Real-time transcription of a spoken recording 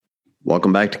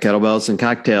Welcome back to Kettlebells and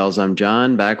Cocktails. I'm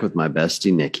John, back with my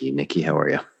bestie, Nikki. Nikki, how are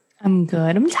you? I'm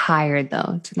good. I'm tired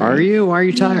though tonight. Are you? Why are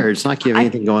you tired? It's not like you have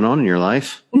anything going on in your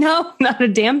life. No, not a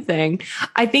damn thing.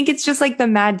 I think it's just like the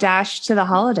mad dash to the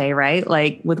holiday, right?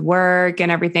 Like with work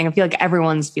and everything. I feel like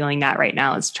everyone's feeling that right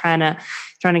now. It's trying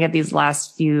to get these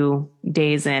last few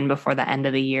days in before the end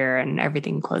of the year and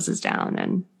everything closes down,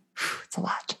 and it's a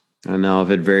lot. I know I've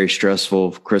had very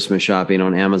stressful Christmas shopping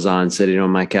on Amazon, sitting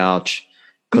on my couch,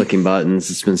 clicking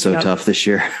buttons. It's been so tough this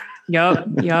year. Yep.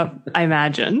 I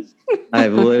imagine.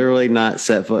 I've literally not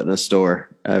set foot in a store.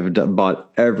 I've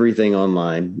bought everything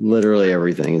online, literally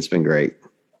everything. It's been great.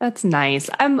 That's nice.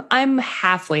 I'm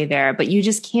halfway there, but you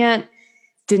just can't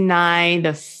deny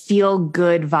the feel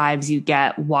good vibes you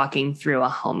get walking through a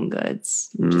Home Goods.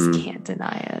 You just can't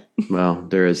deny it. Well,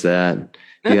 there is that.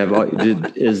 You have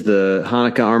is the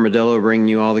Hanukkah armadillo bringing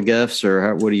you all the gifts,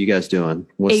 or what are you guys doing?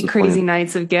 What's 8 crazy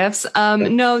nights of gifts.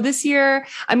 No, this year,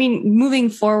 I mean, moving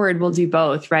forward, we'll do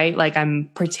both, right? Like I'm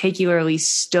particularly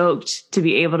stoked to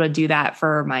be able to do that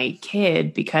for my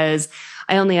kid because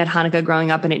I only had Hanukkah growing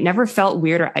up and it never felt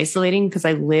weird or isolating because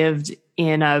I lived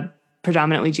in a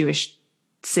predominantly Jewish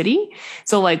city.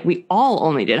 So like we all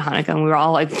only did Hanukkah and we were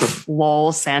all like,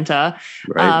 lol, Santa.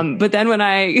 Right. But then when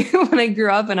I grew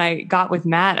up and I got with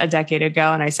Matt a decade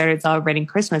ago and I started celebrating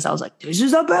Christmas, I was like, this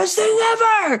is the best thing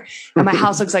ever. And my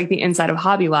house looks like the inside of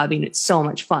Hobby Lobby and it's so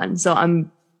much fun. So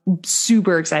I'm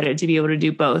super excited to be able to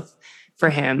do both for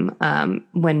him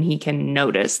when he can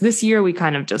notice. This year we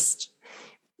kind of just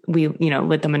lit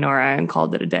the menorah and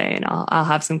called it a day, and I'll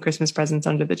have some Christmas presents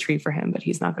under the tree for him, but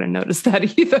he's not going to notice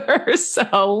that either.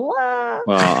 So,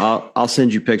 well, I'll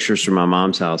send you pictures from my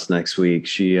mom's house next week.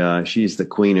 She's the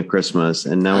queen of Christmas,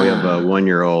 and now we have a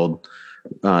 1-year-old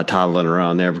toddling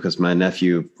around there because my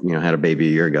nephew, had a baby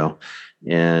a year ago,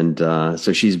 and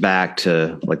so she's back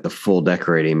to like the full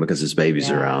decorating because his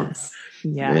baby's around.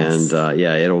 Yes.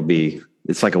 And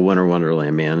it's like a winter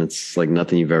wonderland, man. It's like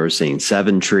nothing you've ever seen.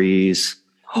 7 trees.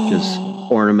 Just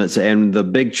ornaments and the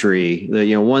big tree.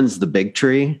 One's the big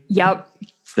tree. Yep.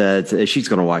 That she's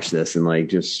going to watch this and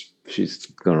she's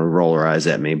going to roll her eyes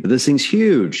at me. But this thing's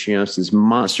huge. It's this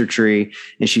monster tree,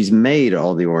 and she's made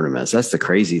all the ornaments. That's the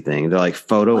crazy thing. They're like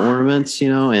photo ornaments,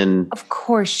 and of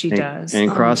course she does. And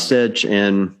cross stitch,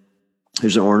 and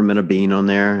there's an ornament of bean on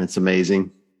there. It's amazing.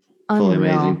 Totally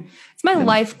amazing. It's my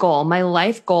life goal. My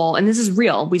life goal, and this is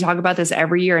real. We talk about this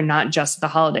every year, not just the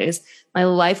holidays. My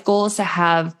life goal is to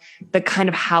have the kind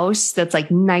of house that's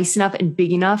like nice enough and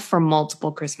big enough for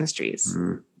multiple Christmas trees.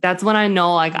 That's when I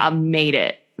know like I've made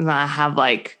it. And I have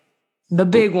like the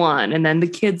big one and then the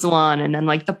kids one and then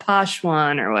like the posh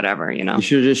one or whatever, You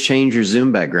should have just changed your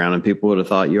Zoom background and people would have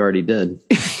thought you already did.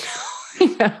 We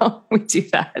do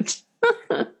that.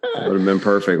 That would have been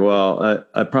perfect. Well,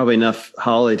 probably enough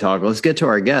holiday talk. Let's get to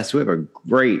our guests. We have a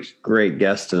great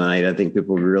guest tonight. I think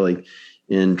people will be really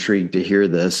intrigued to hear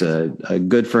this. A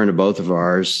good friend of both of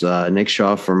ours, Nick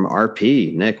Shaw from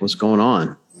RP. Nick, what's going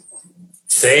on?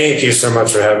 Thank you so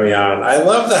much for having me on. I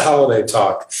love the holiday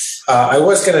talk. I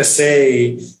was going to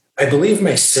say, I believe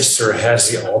my sister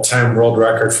has the all-time world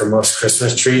record for most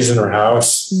Christmas trees in her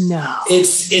house. No.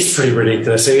 It's pretty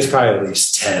ridiculous. It's probably at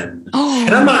least 10. Oh.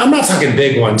 And I'm not talking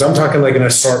big ones. I'm talking like an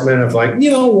assortment of like,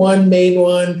 one main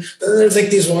one. Then there's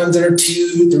like these ones that are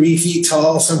 2-3 feet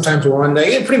tall, sometimes one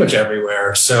day, pretty much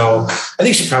everywhere. So I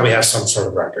think she probably has some sort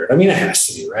of record. I mean, it has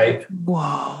to be, right?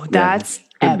 Whoa, that's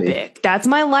epic. That's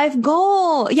my life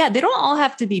goal. Yeah, they don't all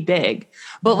have to be big,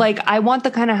 but like I want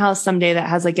the kind of house someday that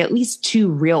has like at least 2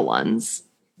 real ones,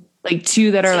 like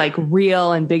 2 that are like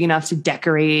real and big enough to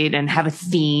decorate and have a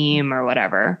theme or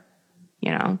whatever,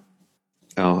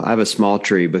 Oh, I have a small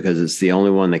tree because it's the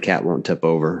only one the cat won't tip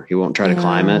over. He won't try to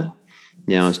climb it.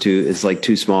 It's like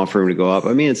too small for him to go up.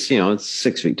 I mean, it's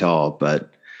 6 feet tall,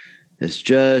 but it's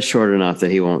just short enough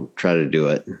that he won't try to do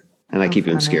it. And I keep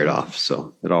him scared off.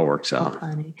 So it all works out.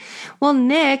 Funny. Well,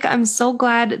 Nick, I'm so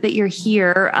glad that you're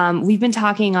here. We've been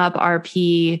talking up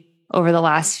RP over the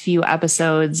last few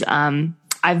episodes.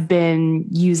 I've been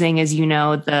using, as you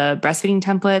know, the breastfeeding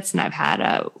templates, and I've had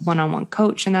a one-on-one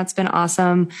coach, and that's been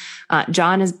awesome.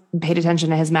 John has paid attention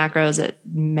to his macros at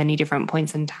many different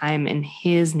points in time in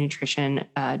his nutrition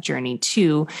journey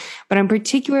too. But I'm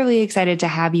particularly excited to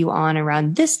have you on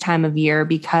around this time of year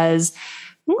because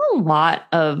a lot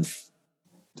of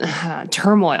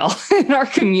turmoil in our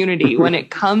community when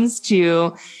it comes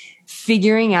to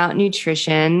figuring out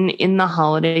nutrition in the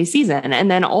holiday season. And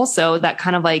then also that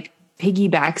kind of like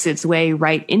piggybacks its way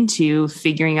right into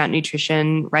figuring out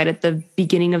nutrition right at the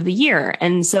beginning of the year.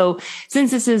 And so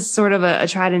since this is sort of a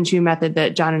tried and true method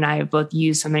that John and I have both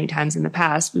used so many times in the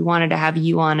past, we wanted to have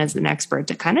you on as an expert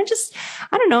to kind of just,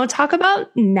 I don't know, talk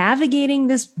about navigating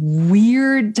this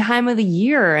weird time of the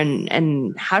year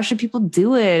and how should people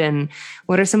do it and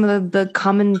what are some of the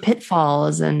common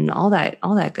pitfalls and all that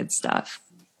good stuff.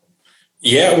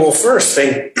 Yeah, well, first,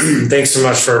 thanks so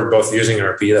much for both using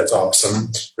RP. That's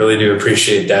awesome. Really do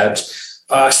appreciate that.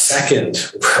 Second,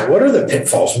 what are the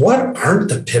pitfalls? What aren't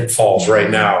the pitfalls right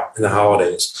now in the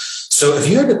holidays? So if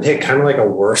you had to pick kind of like a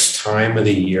worst time of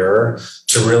the year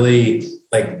to really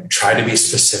like try to be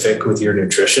specific with your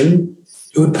nutrition,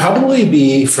 it would probably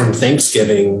be from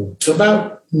Thanksgiving to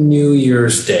about New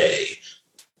Year's Day.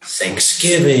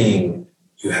 Thanksgiving,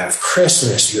 you have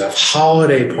Christmas, you have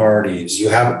holiday parties, you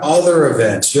have other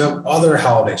events, you have other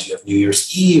holidays, you have New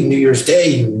Year's Eve, New Year's Day,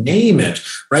 you name it,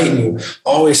 right? And you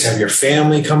always have your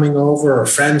family coming over or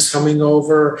friends coming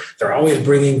over. They're always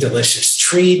bringing delicious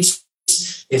treats.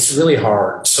 It's really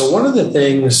hard. So one of the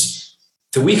things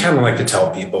that we kind of like to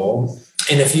tell people,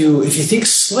 and if you think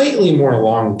slightly more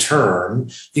long term,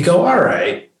 you go, all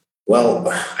right, well,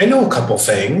 I know a couple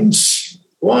things.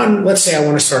 One, let's say I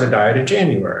want to start a diet in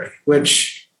January,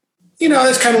 which,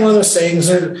 it's kind of one of those things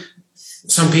that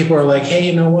some people are like, hey,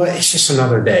 you know what? It's just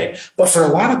another day. But for a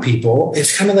lot of people,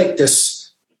 it's kind of like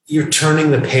this, you're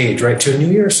turning the page, right, to a new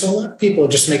year. So a lot of people,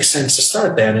 it just makes sense to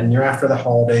start then, and you're after the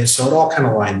holidays. So it all kind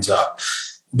of lines up.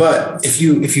 But if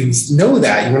you know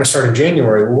that you want to start in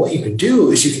January, well, what you can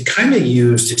do is you can kind of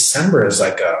use December as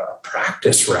like a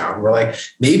practice round where like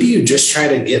maybe you just try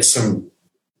to get some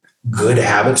good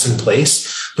habits in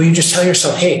place, but you just tell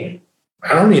yourself, hey,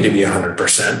 I don't need to be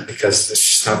 100% because it's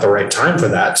just not the right time for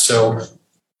that. So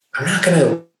I'm not going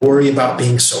to worry about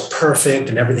being so perfect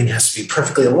and everything has to be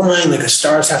perfectly aligned, like the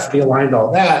stars have to be aligned,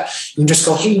 all that. You can just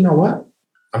go, hey, you know what?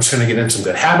 I'm just going to get in some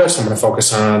good habits. I'm going to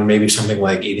focus on maybe something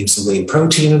like eating some lean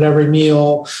protein at every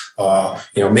meal,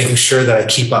 making sure that I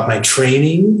keep up my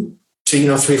training to,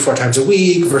 3-4 times a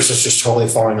week versus just totally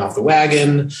falling off the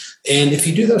wagon. And if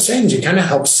you do those things, you kind of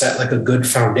help set like a good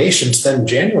foundation. So then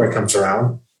January comes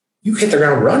around, you hit the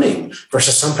ground running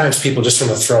versus sometimes people just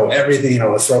want to throw everything,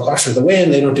 throw caution to the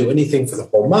wind. They don't do anything for the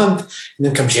whole month. And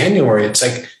then come January, it's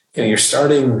like, you're just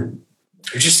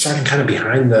starting kind of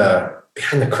behind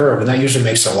the curve. And that usually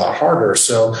makes it a lot harder.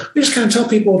 So we just kind of tell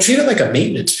people, treat it like a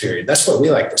maintenance period. That's what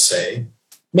we like to say.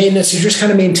 Maintenance, you're just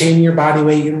kind of maintaining your body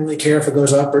weight. You don't really care if it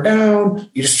goes up or down.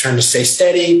 You're just trying to stay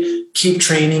steady, keep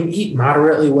training, eat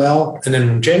moderately well. And then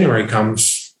when January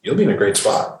comes, you'll be in a great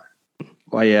spot.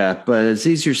 Well, yeah, but it's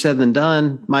easier said than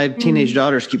done. My teenage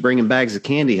daughters keep bringing bags of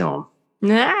candy home.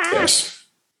 Yes.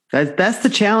 That's the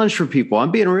challenge for people.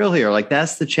 I'm being real here. Like,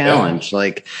 that's the challenge. Yeah.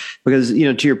 Like, because,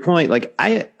 to your point, like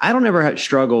I don't ever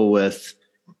struggle with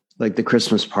like the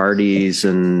Christmas parties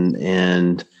and,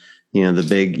 the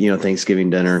big, Thanksgiving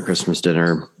dinner and Christmas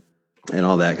dinner and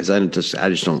all that. Cause I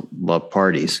just don't love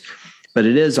parties, but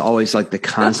it is always like the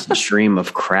constant stream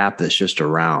of crap that's just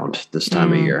around this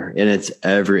time of year. And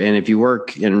and if you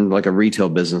work in like a retail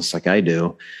business, like I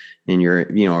do, and you're,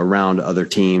 around other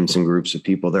teams and groups of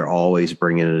people, they're always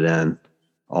bringing it in.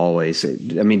 Always.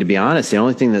 I mean, to be honest, the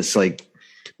only thing that's like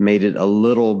made it a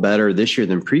little better this year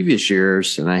than previous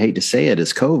years, and I hate to say it,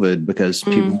 is COVID, because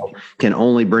people can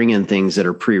only bring in things that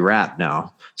are pre-wrapped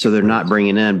now. So they're not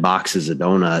bringing in boxes of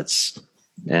donuts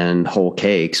and whole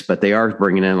cakes, but they are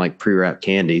bringing in like pre-wrapped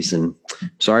candies. And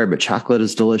sorry, but chocolate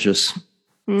is delicious.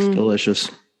 It's delicious.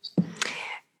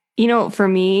 For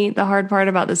me, the hard part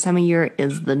about this time of year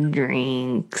is the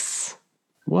drinks.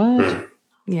 What?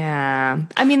 Yeah.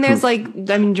 I mean,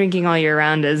 drinking all year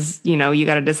round is, you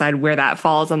got to decide where that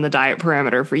falls on the diet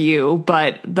parameter for you.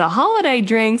 But the holiday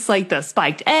drinks, like the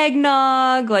spiked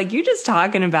eggnog, like you're just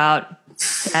talking about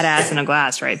that ass in a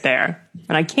glass right there.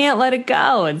 And I can't let it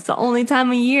go. It's the only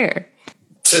time of year.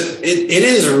 So it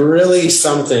is really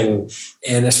something.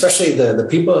 And especially the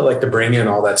people that like to bring in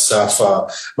all that stuff.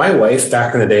 My wife,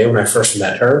 back in the day when I first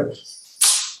met her,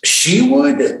 she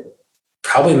would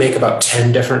probably make about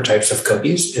 10 different types of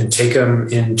cookies and take them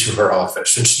into her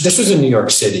office. And this was in New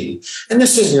York City. And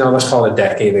this is, let's call it a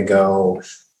decade ago.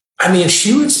 I mean,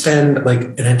 she would spend like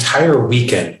an entire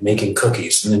weekend making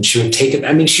cookies, and then she would take it.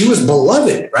 I mean, she was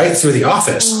beloved right through the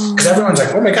office because everyone's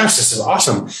like, oh my gosh, this is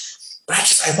awesome.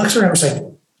 But I looked at her and I was like,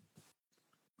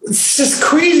 this is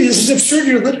crazy. This is absurd.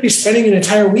 You're literally spending an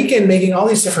entire weekend making all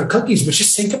these different cookies. But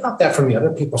just think about that from the other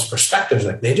people's perspectives.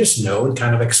 Like, they just know and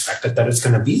kind of expect that it's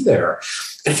going to be there.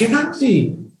 And if you're not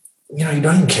really you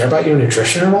don't even care about your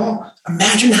nutrition at all.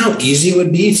 Imagine how easy it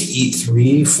would be to eat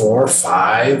 3, 4,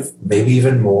 5, maybe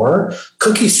even more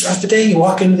cookies throughout the day. You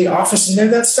walk into the office and there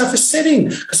that stuff is sitting.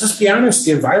 Because let's be honest,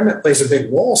 the environment plays a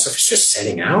big role. So if it's just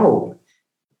sitting out,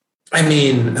 I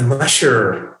mean, unless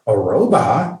you're a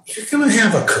robot, you're going to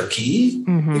have a cookie.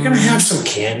 Mm-hmm. You're going to have some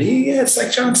candy. Yeah, it's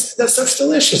like John said, that stuff's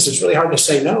delicious. It's really hard to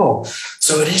say no.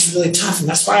 So it is really tough. And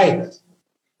that's why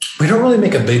we don't really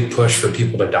make a big push for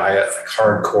people to diet like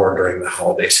hardcore during the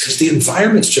holidays because the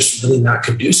environment's just really not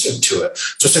conducive to it.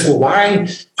 So it's like, well, why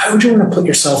would you want to put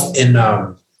yourself in,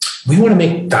 we want to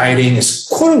make dieting as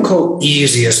quote unquote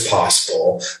easy as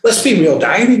possible. Let's be real.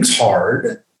 Dieting's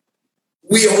hard.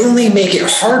 We only make it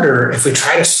harder if we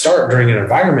try to start during an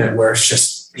environment where it's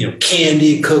just,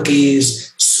 candy,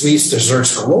 cookies, sweets,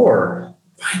 desserts galore.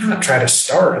 Why not try to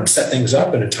start and set things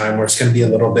up in a time where it's going to be a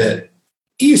little bit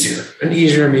easier? And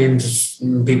easier means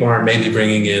people aren't maybe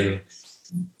bringing in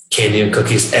candy and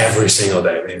cookies every single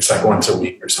day. I mean, it's like once a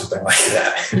week or something like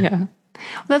that. Yeah.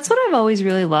 Well, that's what I've always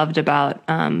really loved about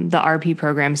the RP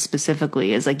program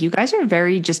specifically is like you guys are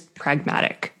very just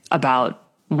pragmatic about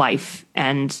life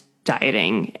and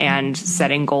dieting and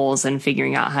setting goals and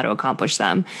figuring out how to accomplish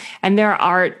them. And there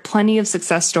are plenty of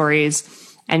success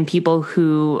stories and people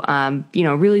who,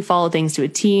 really follow things to a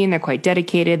T and they're quite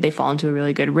dedicated. They fall into a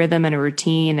really good rhythm and a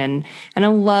routine. And I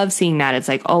love seeing that. It's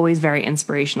like always very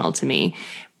inspirational to me.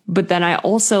 But then I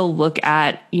also look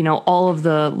at, all of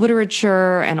the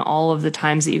literature and all of the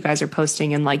times that you guys are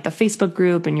posting in like the Facebook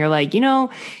group and you're like, do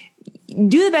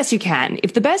the best you can.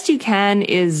 If the best you can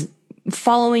is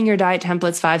following your diet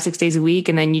templates 5-6 days a week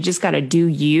and then you just got to do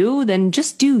you, then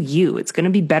just do you. It's going to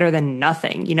be better than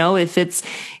nothing.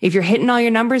 If you're hitting all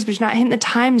your numbers, but you're not hitting the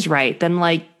times right, then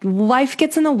like life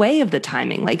gets in the way of the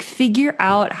timing. Like figure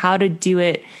out how to do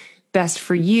it best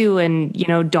for you and,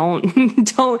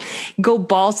 don't go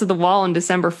balls to the wall on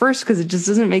December 1st because it just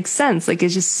doesn't make sense. Like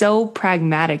it's just so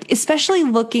pragmatic, especially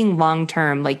looking long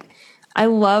term. Like I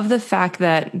love the fact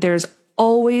that there's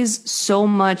always so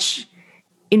much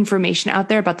information out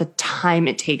there about the time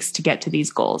it takes to get to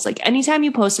these goals. Like anytime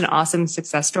you post an awesome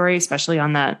success story, especially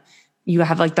on that, you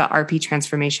have like the RP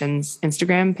Transformations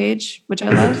Instagram page, which I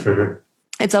love.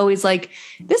 It's always like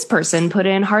this person put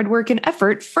in hard work and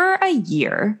effort for a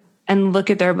year and look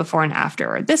at their before and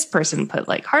after. Or this person put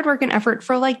like hard work and effort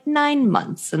for like 9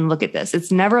 months and look at this.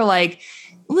 It's never like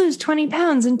lose 20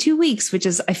 pounds in 2 weeks, which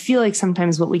is, I feel like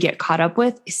sometimes what we get caught up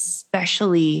with,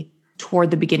 especially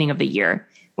toward the beginning of the year.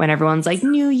 When everyone's like,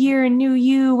 new year, new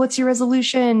you, what's your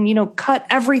resolution? Cut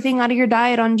everything out of your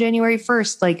diet on January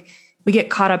 1st. Like we get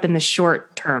caught up in the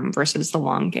short term versus the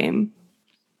long game.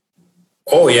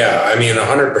 Oh yeah. I mean,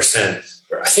 100%.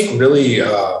 I think really,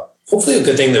 hopefully a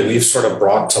good thing that we've sort of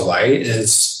brought to light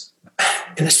is,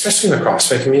 and especially in the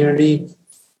CrossFit community,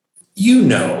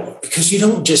 because you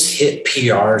don't just hit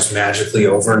PRs magically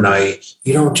overnight.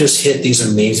 You don't just hit these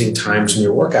amazing times in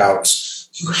your workouts.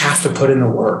 You have to put in the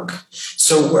work.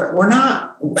 So we're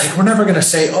never going to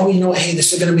say, hey,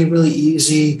 this is going to be really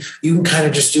easy. You can kind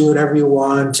of just do whatever you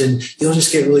want and you'll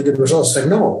just get really good results. Like,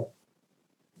 no,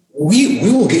 we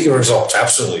will get you results.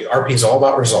 Absolutely. RP is all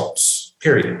about results,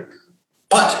 period.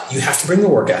 But you have to bring the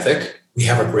work ethic. We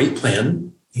have a great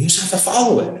plan. You just have to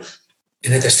follow it.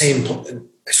 And at the same time,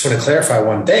 I just want to clarify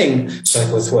one thing. So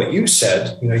like with what you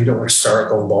said, you don't want to start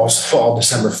going balls to wall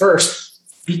December 1st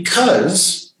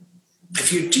because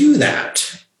if you do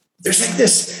that, there's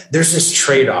this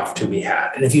trade-off to be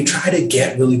had. And if you try to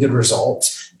get really good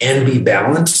results and be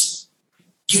balanced,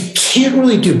 you can't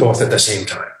really do both at the same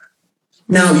time.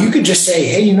 Now you could just say,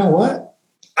 hey, you know what?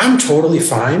 I'm totally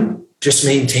fine just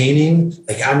maintaining,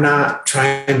 like I'm not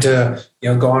trying to,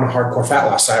 go on a hardcore fat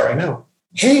loss diet right now.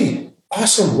 Hey,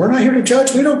 awesome. We're not here to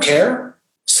judge. We don't care.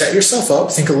 Set yourself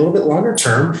up, think a little bit longer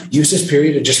term, use this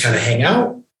period to just kind of hang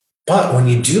out. But when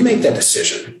you do make that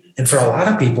decision, and for a lot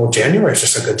of people, January is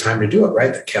just a good time to do it,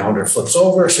 right? The calendar flips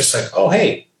over. It's just like, oh,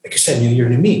 hey, like I said, new year,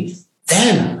 new me.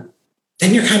 Then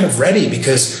you're kind of ready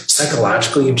because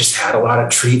psychologically you've just had a lot of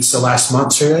treats the last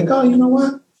month. So you're like, oh, you know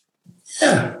what?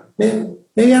 Yeah,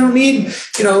 maybe I don't need,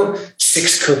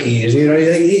 6 cookies.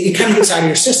 It kind of gets out of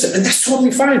your system and that's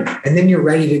totally fine. And then you're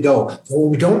ready to go. What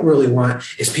we don't really want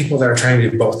is people that are trying to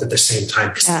do both at the same time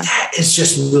because that is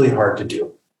just really hard to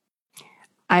do.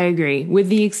 I agree. With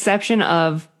the exception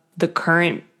of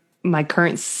my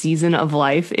current season of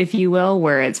life, if you will,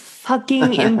 where it's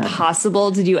fucking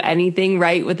impossible to do anything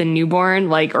right with a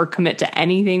newborn, or commit to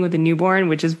anything with a newborn,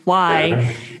 which is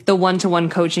why the one-to-one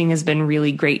coaching has been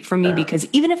really great for me because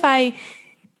even if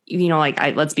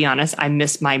like let's be honest, I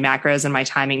miss my macros and my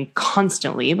timing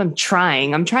constantly. But I'm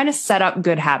trying to set up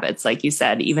good habits, like you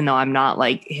said, even though I'm not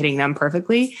like hitting them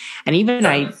perfectly. And even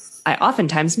I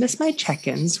oftentimes miss my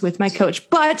check-ins with my coach,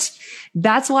 but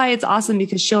that's why it's awesome,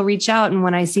 because she'll reach out. And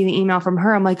when I see the email from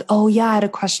her, I'm like, oh yeah, I had a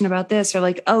question about this, or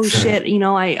like, oh shit,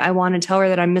 I want to tell her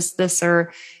that I missed this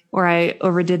or I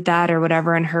overdid that or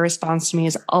whatever. And her response to me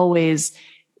is always,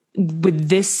 with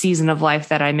this season of life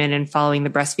that I'm in and following the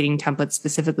breastfeeding template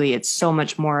specifically, it's so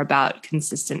much more about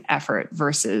consistent effort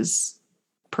versus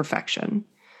perfection.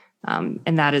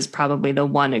 And that is probably the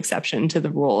one exception to the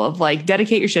rule of like,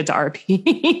 dedicate your shit to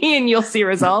RP and you'll see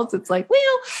results. It's like,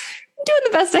 well, I'm doing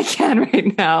the best I can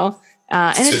right now.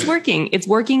 And it's working. It's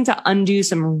working to undo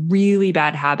some really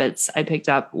bad habits I picked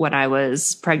up when I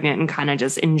was pregnant and kind of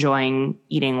just enjoying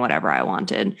eating whatever I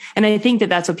wanted. And I think that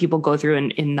that's what people go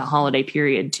through in the holiday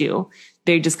period too.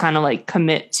 They just kind of like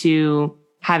commit to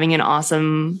having an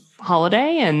awesome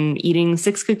holiday and eating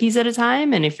 6 cookies at a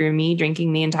time. And if you're me,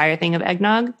 drinking the entire thing of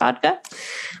eggnog vodka.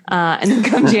 And then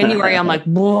come January, I'm like,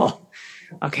 whoa,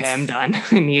 okay, I'm done.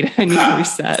 I need a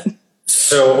reset.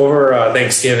 So over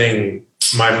Thanksgiving,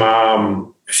 my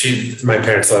mom, my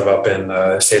parents live up in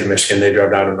the state of Michigan. They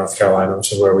drove down to North Carolina,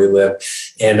 which is where we live.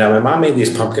 And my mom made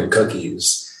these pumpkin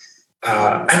cookies.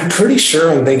 I'm pretty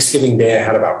sure on Thanksgiving Day, I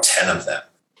had about 10 of them.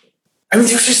 I mean,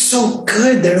 they're just so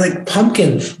good. They're like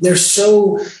pumpkin. They're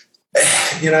so,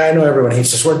 I know everyone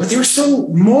hates this word, but they were so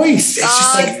moist. It's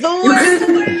just like,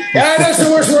 yeah, that's the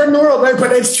worst word in the world, right?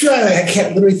 But it's true. I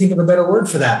can't literally think of a better word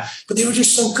for that. But they were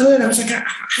just so good. I was like,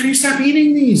 how do you stop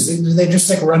eating these? Do they just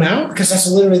like run out? Because that's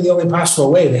literally the only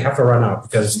possible way. They have to run out,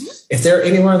 because if they're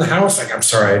anywhere in the house, like, I'm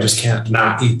sorry, I just can't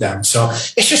not eat them. So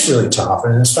it's just really tough.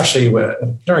 And especially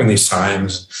during these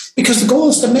times, because the goal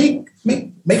is to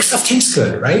make stuff taste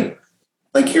good, right?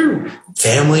 Like your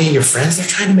family, your friends, they're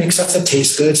trying to make stuff that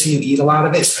tastes good, so you eat a lot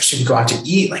of it, especially if you go out to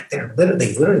eat. Like they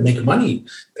literally make money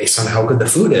based on how good the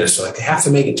food is. So like they have to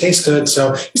make it taste good. So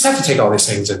you just have to take all these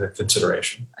things into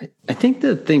consideration. I think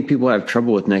the thing people have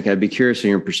trouble with, Nick, I'd be curious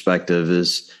in your perspective,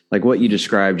 is like what you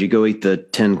described. You go eat the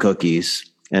 10 cookies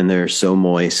and they're so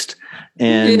moist.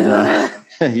 And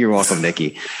you're welcome,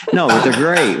 Nikki. No, but they're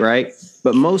great, right?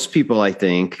 But most people, I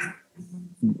think,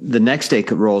 the next day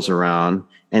rolls around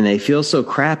and they feel so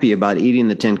crappy about eating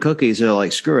the 10 cookies, they're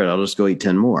like, screw it, I'll just go eat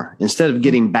 10 more. Instead of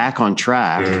getting back on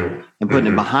track and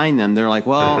putting it behind them, they're like,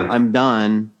 well, I'm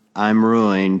done. I'm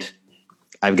ruined.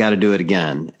 I've got to do it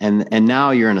again. And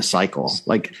now you're in a cycle.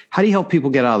 Like, how do you help people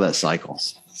get out of that cycle?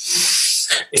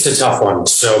 It's a tough one.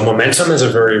 So momentum is a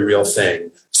very real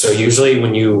thing. So usually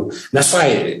that's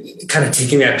why kind of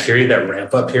taking that period, that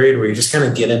ramp up period where you just kind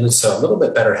of get into a little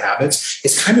bit better habits,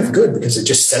 is kind of good, because it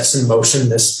just sets in motion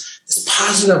this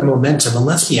positive momentum. And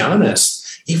let's be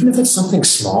honest, even if it's something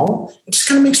small, it just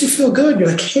kind of makes you feel good. You're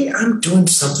like, hey, I'm doing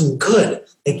something good.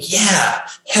 Like, yeah,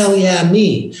 hell yeah,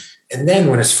 me. And then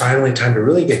when it's finally time to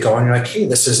really get going, you're like, hey,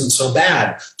 this isn't so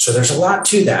bad. So there's a lot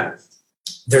to that.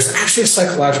 There's actually a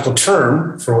psychological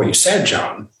term for what you said,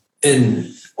 John.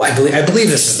 And I believe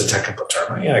this is the technical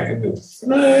term. Yeah,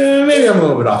 maybe I'm a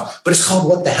little bit off, but it's called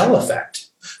what the hell effect.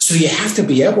 So you have to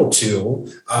be able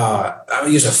to, I'll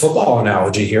use a football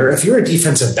analogy here. If you're a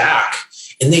defensive back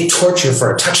and they torch you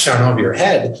for a touchdown over your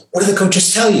head, what do the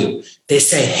coaches tell you? They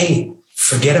say, hey,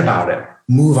 forget about it.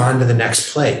 Move on to the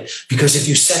next play. Because if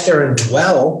you sit there and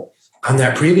dwell on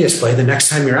that previous play, the next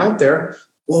time you're out there,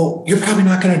 well, you're probably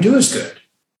not going to do as good,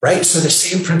 right? So the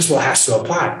same principle has to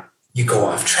apply. You go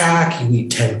off track, you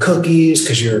eat 10 cookies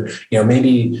because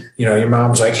maybe your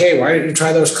mom's like, hey, why didn't you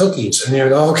try those cookies? And you're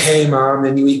like, okay, mom,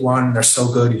 then you eat one, they're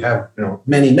so good. You have,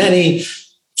 many,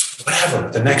 whatever.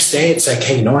 The next day it's like,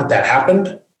 hey, you know what? That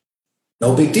happened.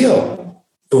 No big deal.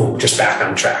 Boom, just back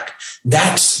on track.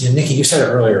 That's, Nikki, you said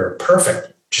it earlier,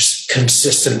 perfect. Just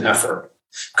consistent effort.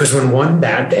 Because when one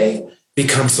bad day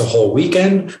becomes the whole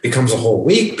weekend, becomes a whole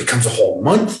week, becomes a whole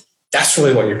month, that's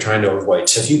really what you're trying to avoid.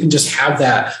 So if you can just have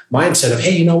that mindset of,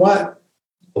 hey, you know what?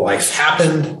 Life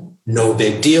happened, no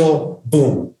big deal.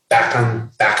 Boom, back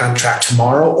on track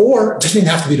tomorrow, or it doesn't even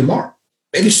have to be tomorrow.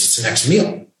 Maybe it's just the next meal.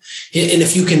 And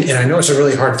if you can, and I know it's a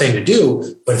really hard thing to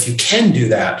do, but if you can do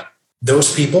that,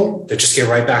 those people that just get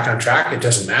right back on track, it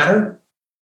doesn't matter.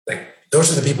 Like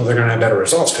those are the people that are going to have better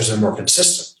results because they're more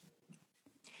consistent.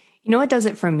 You know what does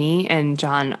it for me? And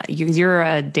John, you're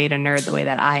a data nerd the way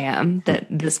that I am, that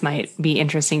this might be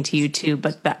interesting to you too,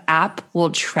 but the app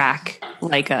will track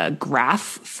like a graph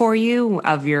for you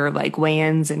of your like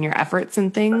weigh-ins and your efforts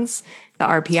and things, the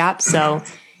RP app. So,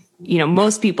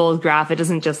 most people's graph, it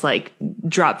doesn't just like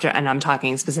drop, and I'm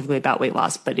talking specifically about weight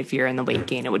loss, but if you're in the weight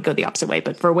gain, it would go the opposite way.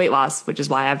 But for weight loss, which is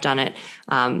why I've done it,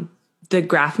 the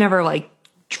graph never like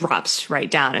drops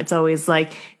right down. It's always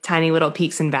like tiny little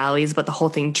peaks and valleys, but the whole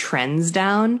thing trends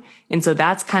down. And so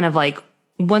that's kind of like,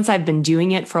 once I've been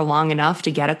doing it for long enough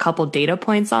to get a couple data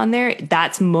points on there,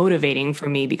 that's motivating for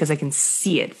me because I can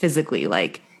see it physically,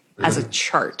 like as a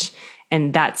chart.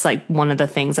 And that's like one of the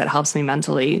things that helps me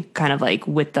mentally, kind of like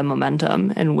with the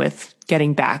momentum and with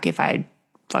getting back if I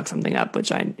fuck something up,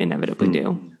 which I inevitably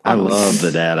do. I love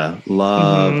the data.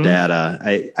 Love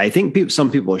data. I think some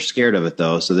people are scared of it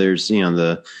though. So there's,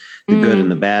 the good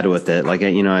and the bad with it. Like,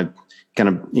 I kind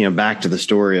of, back to the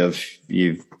story of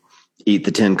you eat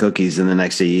the 10 cookies and the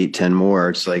next day you eat 10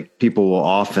 more. It's like people will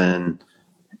often,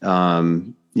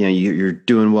 you're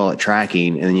doing well at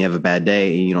tracking and then you have a bad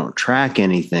day and you don't track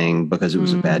anything because it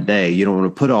was a bad day. You don't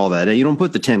want to put all that in. You don't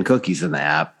put the 10 cookies in the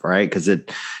app, right? Because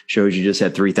it shows you just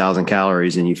had 3,000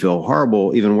 calories and you feel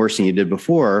horrible, even worse than you did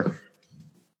before.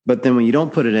 But then when you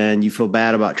don't put it in, you feel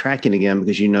bad about tracking again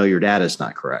because your data is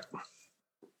not correct.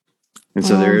 And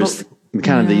so there's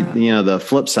kind of the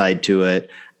flip side to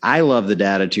it. I love the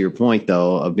data, to your point,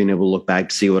 though, of being able to look back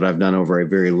to see what I've done over a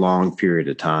very long period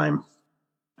of time.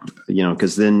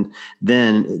 Because then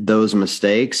those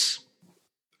mistakes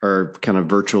are kind of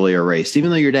virtually erased, even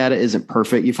though your data isn't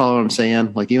perfect. You follow what I'm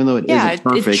saying? Like, even though it isn't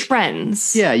perfect, it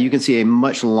trends. Yeah, you can see a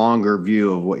much longer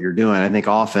view of what you're doing. I think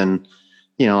often,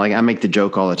 like I make the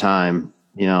joke all the time,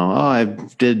 I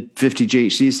did 50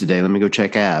 GHCs today. Let me go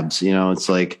check abs. It's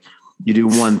like, you do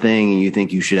one thing and you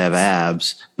think you should have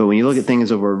abs. But when you look at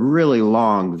things over a really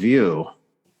long view,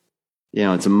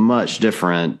 it's a much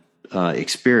different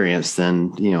experience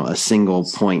than, a single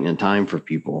point in time for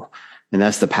people. And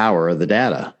that's the power of the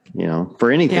data,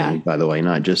 for anything, by the way,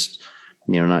 not just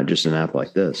an app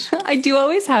like this. I do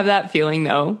always have that feeling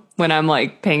though, when I'm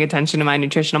like paying attention to my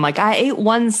nutrition. I'm like, I ate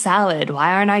one salad.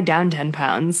 Why aren't I down 10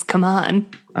 pounds? Come on.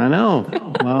 I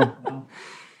know. Well,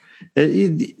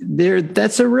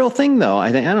 that's a real thing though.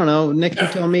 I don't know, Nick, you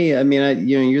tell me. I mean,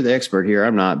 you're the expert here.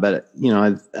 I'm not, but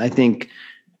I think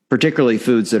particularly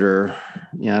foods that are,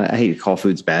 I hate to call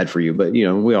foods bad for you, but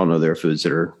we all know there are foods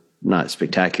that are not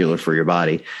spectacular for your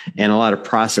body. And a lot of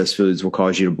processed foods will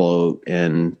cause you to bloat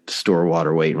and store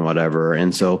water weight and whatever.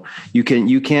 And so you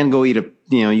can go eat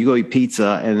you go eat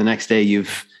pizza and the next day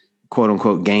you've quote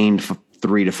unquote gained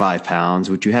 3 to 5 pounds,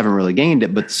 which you haven't really gained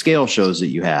it, but the scale shows that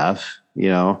you have.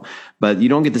 But you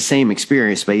don't get the same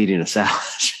experience by eating a salad,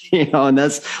 and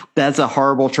that's a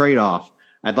horrible trade-off.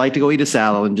 I'd like to go eat a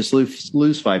salad and just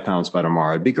lose 5 pounds by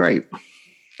tomorrow. It'd be great.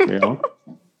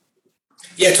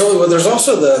 Yeah, totally. Well, there's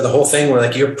also the whole thing where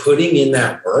like you're putting in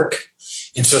that work.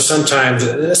 And so sometimes,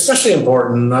 especially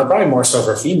important, probably more so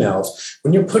for females,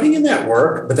 when you're putting in that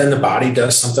work, but then the body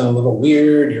does something a little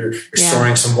weird, you're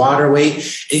storing some water weight,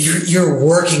 and you're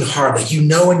working hard. Like, in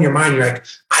your mind, you're like,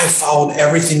 I followed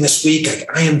everything this week. Like,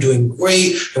 I am doing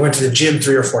great. I went to the gym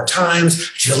 3 or 4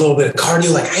 times, did a little bit of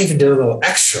cardio. Like, I even did a little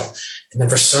extra. And then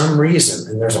for some reason,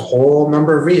 and there's a whole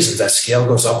number of reasons, that scale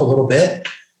goes up a little bit.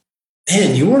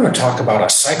 And you want to talk about a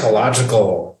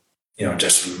psychological,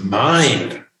 just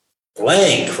mind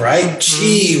blank, right?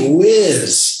 Gee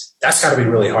whiz. That's got to be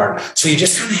really hard. So you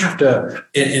just kind of have to,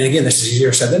 and again, this is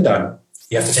easier said than done.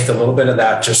 You have to take a little bit of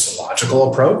that just logical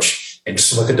approach and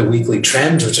just look at the weekly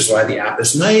trends, which is why the app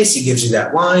is nice. It gives you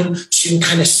that line so you can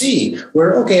kind of see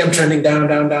where, okay, I'm trending down,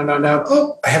 down, down, down, down.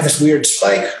 Oh, I have this weird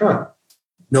spike.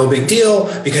 No big deal,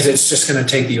 because it's just going to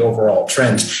take the overall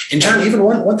trends. And John, even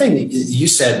one thing that you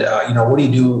said, what do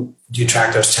you do? Do you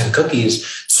track those 10 cookies?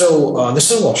 So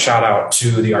this is a little shout out to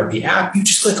the RP app. You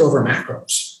just click over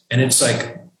macros and it's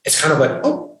kind of like,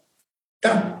 oh,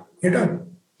 done. You're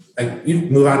done. Like, you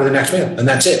move on to the next meal and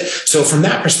that's it. So from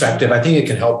that perspective, I think it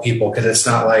can help people, because it's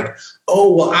not like,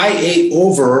 oh, well, I ate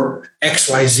over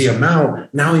XYZ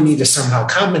amount. Now I need to somehow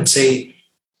compensate.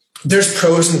 There's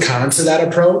pros and cons to that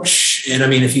approach. And I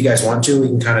mean, if you guys want to, we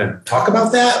can kind of talk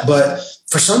about that. But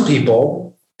for some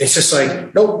people, it's just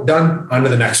like, nope, done, on to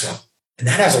the next one. And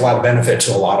that has a lot of benefit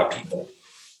to a lot of people.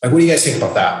 Like, what do you guys think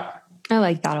about that? I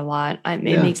like that a lot. It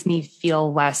makes me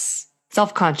feel less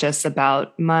self-conscious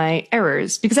about my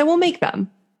errors, because I will make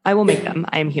them. I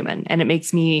am human. And it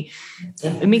makes me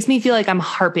feel like I'm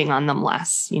harping on them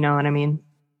less. You know what I mean?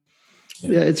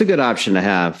 Yeah, it's a good option to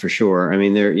have for sure. I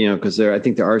mean, I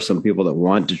think there are some people that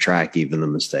want to track even the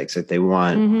mistakes. Like, they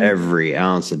want every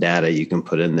ounce of data you can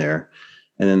put in there.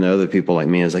 And then the other people like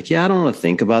me is like, I don't want to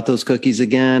think about those cookies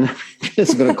again. I'm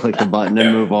just going to click the button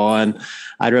and move on.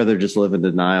 I'd rather just live in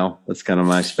denial. That's kind of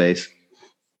my space.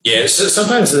 Yeah, so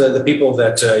sometimes the people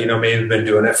that may have been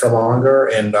doing it for longer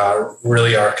and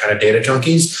really are kind of data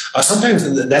junkies.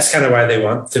 Sometimes that's kind of why they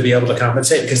want to be able to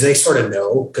compensate, because they sort of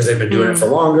know, because they've been doing it for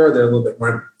longer. They're a little bit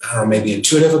more, I don't know, maybe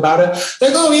intuitive about it.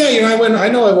 Like, oh yeah, I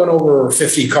know I went over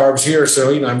 50 carbs here,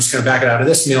 so I'm just going to back it out of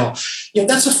this meal.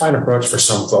 That's a fine approach for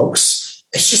some folks.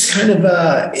 It's just kind of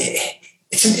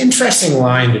it's an interesting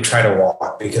line to try to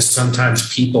walk, because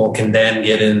sometimes people can then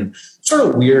get in sort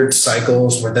of weird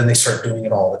cycles where then they start doing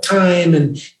it all the time.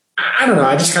 And I don't know.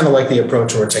 I just kind of like the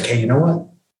approach where it's like, hey, you know what?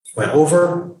 You went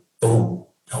over, boom,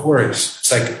 no worries.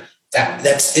 It's like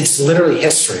it's literally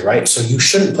history, right? So you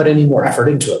shouldn't put any more effort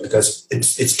into it, because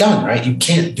it's done, right? You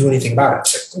can't do anything about it.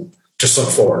 So just look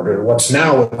forward. What's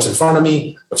now, what's in front of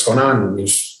me, what's going on, and you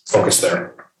just focus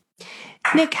there.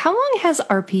 Nick, how long has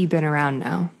RP been around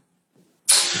now?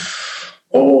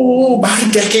 Oh, about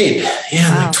a decade.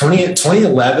 Yeah, wow. Like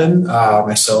 2011,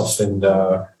 myself and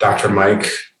Dr. Mike,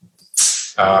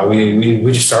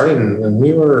 we just started, and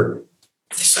we were,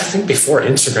 I think before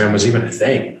Instagram was even a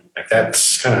thing. Like,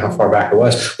 that's kind of how far back it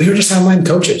was. We were just online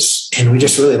coaches, and we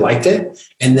just really liked it.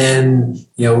 And then,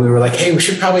 we were like, hey, we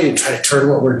should probably try to turn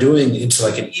what we're doing into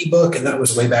like an ebook. And that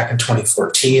was way back in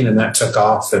 2014, and that took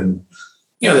off. And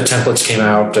the templates came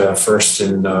out first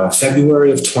in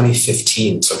February of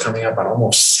 2015. So coming up on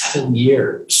almost 7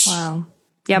 years. Wow.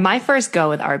 Yeah, my first go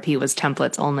with RP was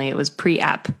templates only. It was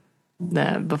pre-app,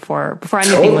 before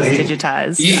anything was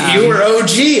digitized. You were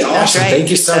OG. Awesome. Right. Thank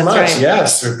you so much. Right.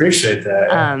 Yes, we appreciate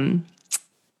that.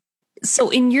 So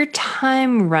in your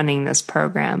time running this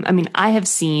program, I have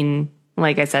seen,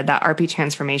 like I said, that RP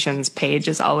Transformations page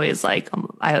is always like,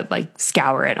 I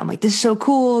scour it. I'm like, this is so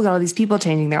cool. Got all these people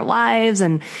changing their lives,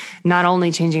 and not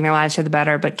only changing their lives for the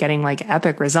better, but getting like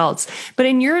epic results. But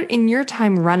in your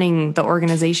time running the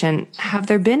organization, have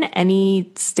there been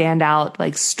any standout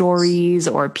like stories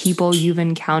or people you've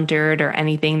encountered, or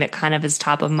anything that kind of is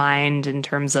top of mind in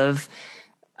terms of,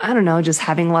 I don't know, just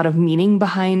having a lot of meaning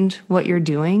behind what you're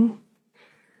doing?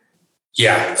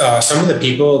 Yeah, some of the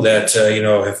people that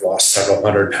have lost several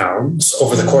hundred pounds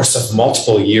over the course of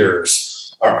multiple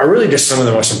years are really just some of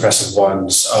the most impressive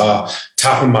ones.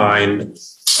 Top of mind,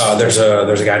 there's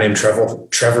a guy named Trevor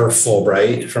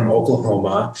Fulbright from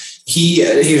Oklahoma. He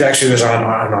actually was on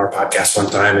our podcast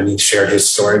one time, and he shared his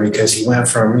story, because he went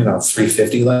from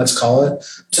 350, let's call it,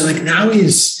 to like now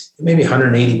he's maybe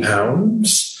 180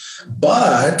 pounds,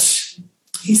 but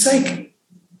he's like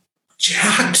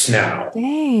jacked now.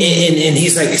 Dang. And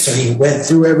he's like, so he went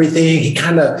through everything. He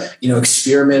kind of,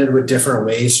 experimented with different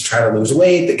ways to try to lose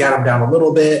weight that got him down a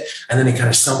little bit. And then he kind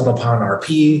of stumbled upon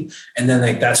RP. And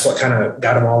then that's what kind of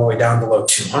got him all the way down below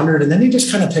 200. And then he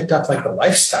just kind of picked up like the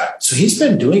lifestyle. So he's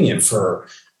been doing it for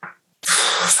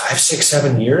 5, 6,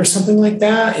 7 years, something like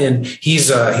that. And he's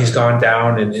gone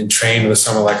down and trained with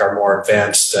some of like our more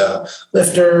advanced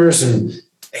lifters. And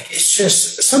it's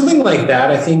just something like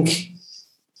that, I think,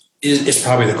 is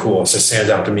probably the coolest. It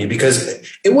stands out to me, because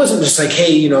it wasn't just like,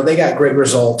 hey, they got great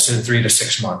results in 3 to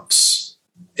 6 months.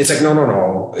 It's like,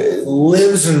 no. It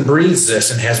lives and breathes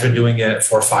this, and has been doing it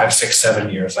for 5, 6,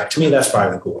 7 years. Like, to me, that's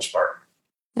probably the coolest part.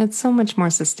 It's so much more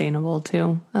sustainable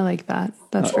too. I like that.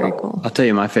 That's very cool. I'll tell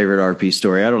you my favorite RP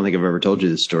story. I don't think I've ever told you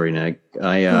this story, Nick. When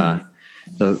I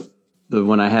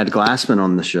had Glassman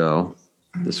on the show,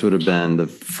 this would have been the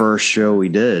first show we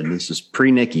did. This is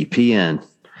pre-Nikki, PN.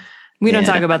 We don't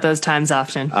talk about those times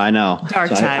often. I know.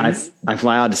 Dark times. I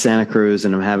fly out to Santa Cruz,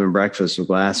 and I'm having breakfast with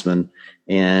Glassman,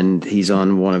 and he's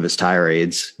on one of his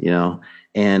tirades,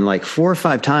 and like 4 or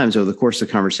 5 times over the course of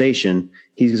the conversation,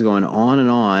 he's going on,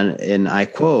 and I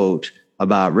quote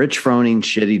about Rich Froning's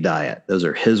shitty diet. Those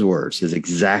are his words, his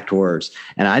exact words.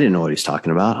 And I didn't know what he's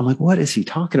talking about. I'm like, what is he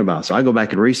talking about? So I go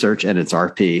back and research, and it's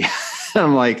RP.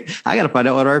 I'm like, I got to find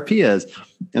out what RP is.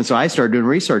 And so I started doing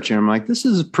research, and I'm like, this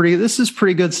is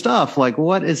pretty good stuff. Like,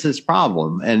 what is his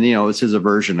problem? And, it's his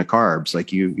aversion to carbs.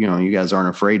 Like, you guys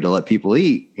aren't afraid to let people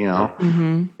eat,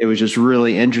 Mm-hmm. It was just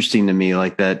really interesting to me,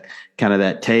 like that kind of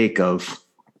that take of,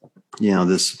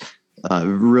 this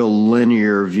real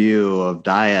linear view of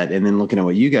diet, and then looking at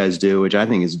what you guys do, which I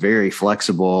think is very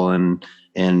flexible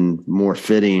and more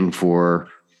fitting for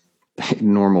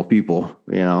normal people,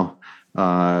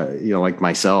 like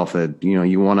myself, that,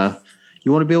 you want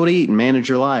to be able to eat and manage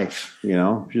your life, it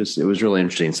was really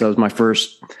interesting. So that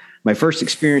was my first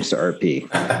experience to RP.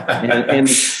 and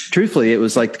truthfully, it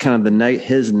was like kind of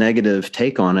his negative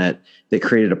take on it that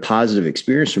created a positive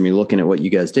experience for me looking at what you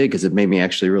guys did, because it made me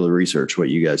actually really research what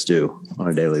you guys do on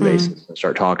a daily basis and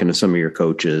start talking to some of your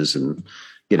coaches and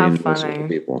getting into those with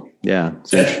people. Yeah.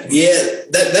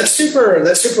 That's super,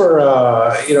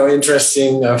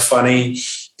 interesting, funny.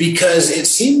 because it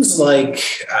seems like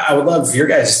I would love your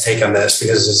guys' take on this,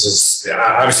 because this is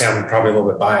obviously I'm probably a little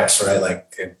bit biased, right?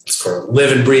 Like it's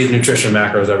live and breathe nutrition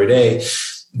macros every day.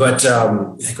 But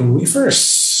like when we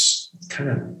first kind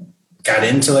of got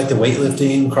into like the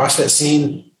weightlifting CrossFit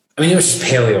scene, I mean, it was just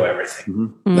paleo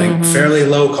everything, like fairly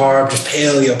low carb, just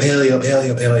paleo.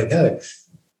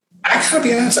 I gotta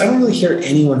be honest, I don't really hear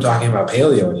anyone talking about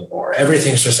paleo anymore.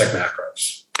 Everything's just like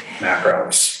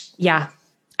macros. Yeah,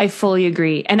 I fully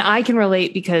agree. And I can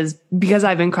relate because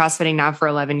I've been CrossFitting now for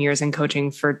 11 years and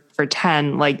coaching for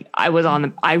 10. Like I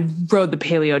rode the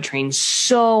paleo train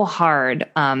so hard.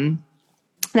 And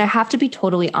I have to be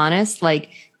totally honest,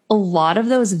 like a lot of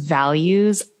those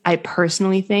values, I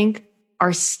personally think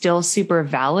are still super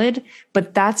valid,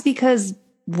 but that's because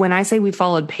when I say we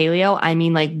followed paleo, I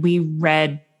mean, like we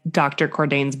read Dr.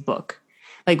 Cordain's book.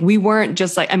 Like we weren't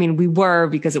just like, I mean, we were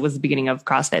because it was the beginning of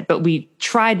CrossFit, but we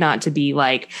tried not to be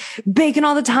like baking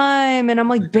all the time. And I'm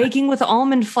like baking with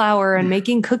almond flour and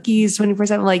making cookies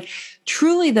 24/7. Like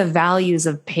truly the values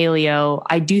of paleo,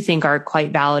 I do think are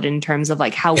quite valid in terms of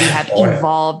like how we have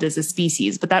evolved as a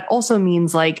species. But that also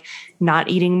means like not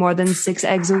eating more than 6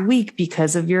 eggs a week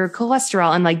because of your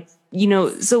cholesterol. And like, you know,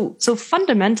 so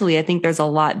fundamentally, I think there's a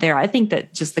lot there. I think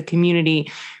that just the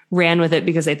community ran with it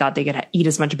because they thought they could eat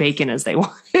as much bacon as they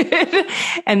wanted.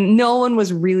 And no one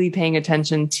was really paying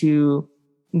attention to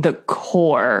the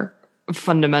core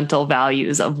fundamental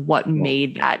values of what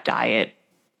made that diet.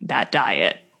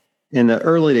 In the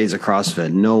early days of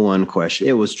CrossFit, no one questioned.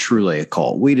 It was truly a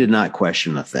cult. We did not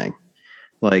question a thing.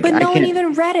 Like, but no one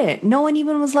even read it. No one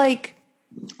even was like,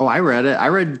 oh, I read it. I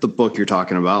read the book you're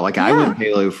talking about. Like I went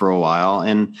paleo for a while,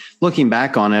 and looking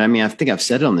back on it, I mean, I think I've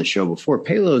said it on the show before.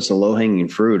 Paleo is the low hanging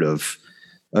fruit of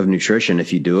nutrition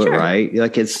if you do it right.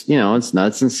 Like it's, you know, it's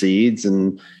nuts and seeds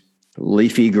and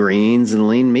leafy greens and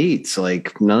lean meats.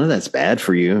 Like none of that's bad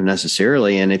for you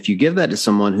necessarily. And if you give that to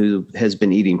someone who has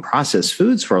been eating processed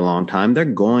foods for a long time, they're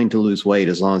going to lose weight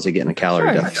as long as they get in a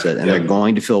calorie deficit, and they're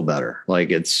going to feel better. Like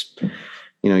it's,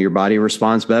 you know, your body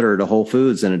responds better to whole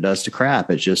foods than it does to crap.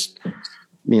 It's just,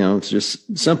 you know, it's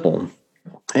just simple.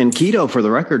 And keto, for the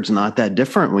record, is not that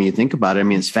different when you think about it. I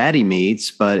mean, it's fatty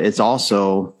meats, but it's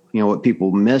also, you know, what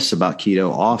people miss about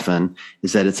keto often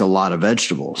is that it's a lot of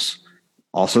vegetables.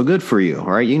 Also good for you,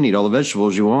 right? You can eat all the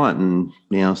vegetables you want, and,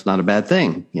 you know, it's not a bad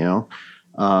thing, you know?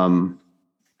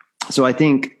 So I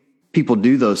think people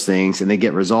do those things and they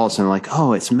get results and like,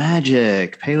 oh, it's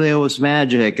magic. Paleo was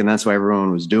magic. And that's why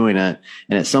everyone was doing it.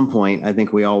 And at some point, I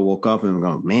think we all woke up and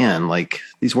go, man, like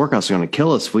these workouts are going to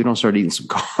kill us if we don't start eating some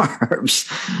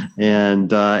carbs.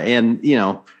 And, you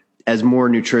know, as more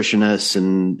nutritionists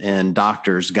and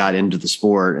doctors got into the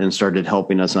sport and started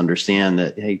helping us understand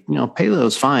that, hey, you know, paleo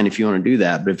is fine if you want to do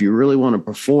that. But if you really want to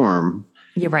perform,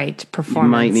 you're right. Performance.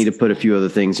 You might need to put a few other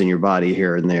things in your body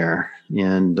here and there.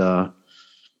 And,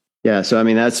 yeah. So, I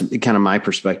mean, that's kind of my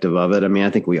perspective of it. I mean, I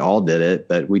think we all did it,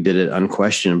 but we did it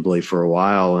unquestionably for a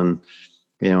while. And,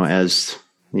 you know, as,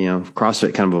 you know,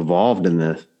 CrossFit kind of evolved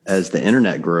as the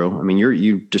internet grew. I mean,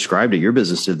 you described it, your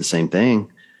business did the same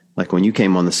thing. Like when you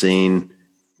came on the scene,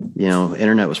 you know,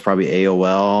 internet was probably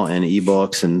AOL and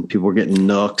ebooks and people were getting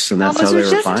Nooks, and that's how they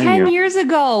were finding you. 10 years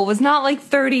ago. It was not like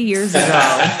 30 years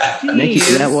ago. Nikki,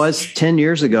 that was 10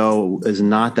 years ago is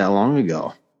not that long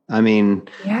ago. I mean,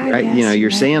 right, you know,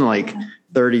 you're saying like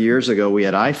 30 years ago we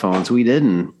had iPhones. We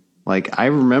didn't. Like I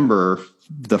remember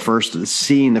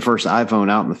seeing the first iPhone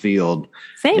out in the field.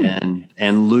 Same.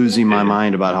 And losing my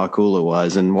mind about how cool it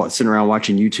was, and sitting around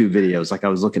watching YouTube videos like I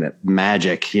was looking at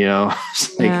magic, you know.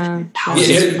 Like how is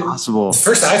this possible? The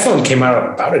first iPhone came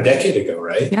out about a decade ago,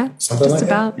 right? Yeah. Something like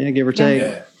that. Yeah, give or take.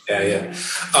 Yeah.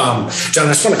 John,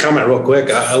 I just want to comment real quick.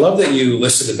 I love that you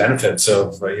listed the benefits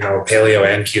of, you know, paleo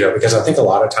and keto, because I think a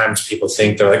lot of times people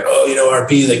think they're like, oh, you know,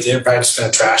 RP, like they're probably just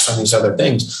going to trash on these other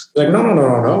things. Like,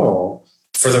 no.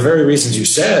 For the very reasons you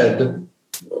said,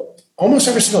 almost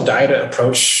every single diet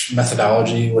approach,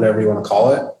 methodology, whatever you want to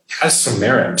call it, has some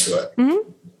merit to it.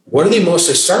 Mm-hmm. What do they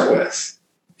mostly start with?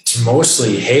 It's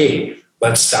mostly, hey,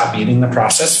 let's stop eating the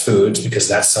processed foods because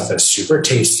that stuff is super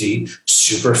tasty,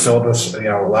 super filled with, you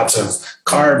know, lots of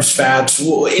carbs, fats,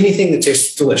 anything that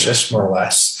tastes delicious, more or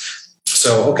less.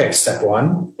 So, okay, step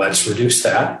one, let's reduce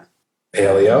that.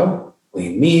 Paleo,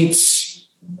 lean meats,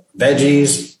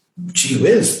 veggies. Gee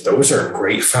whiz, those are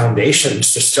great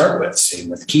foundations to start with. Same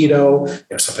with keto, you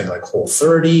know, something like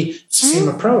Whole30. It's the same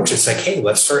approach. It's like, hey,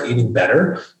 let's start eating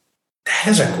better. That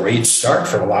is a great start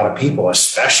for a lot of people,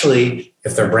 especially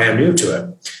if they're brand new to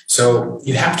it. So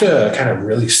you have to kind of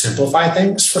really simplify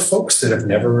things for folks that have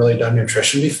never really done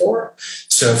nutrition before.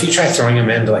 So if you try throwing them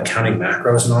into like counting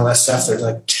macros and all that stuff, they're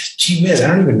like, gee whiz, I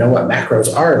don't even know what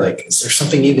macros are. Like, is there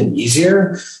something even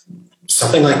easier?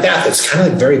 Something like that that's kind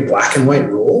of like very black and white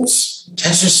rules.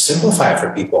 Let's just simplify it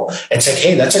for people. It's like,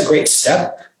 hey, that's a great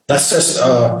step. That's just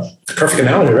the perfect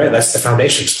analogy, right? That's the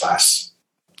foundations class.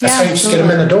 That's how you just get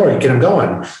them in the door. You get them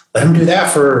going. Let them do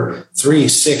that for 3,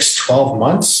 6, 12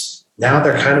 months. Now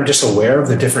they're kind of just aware of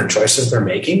the different choices they're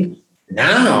making.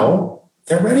 Now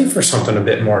they're ready for something a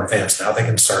bit more advanced. Now they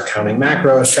can start counting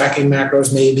macros, tracking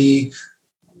macros, maybe.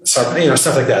 Stuff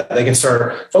like that. They can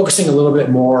start focusing a little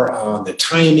bit more on the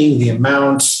timing, the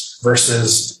amounts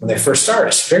versus when they first start.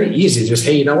 It's very easy. Just,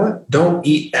 hey, you know what? Don't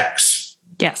eat X.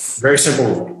 Yes. Very simple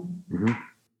rule. Mm-hmm.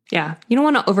 Yeah. You don't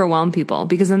want to overwhelm people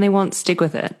because then they won't stick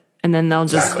with it. And then they'll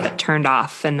just get turned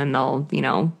off and then they'll,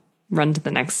 run to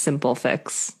the next simple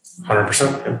fix.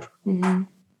 100%. Mm-hmm.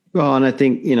 Well, and I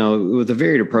think, with a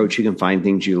varied approach, you can find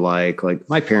things you like. Like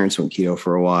my parents went keto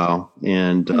for a while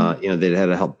and, they'd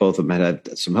had both of them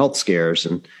had some health scares.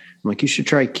 And I'm like, you should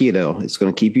try keto. It's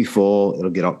going to keep you full.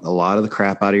 It'll get a lot of the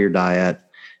crap out of your diet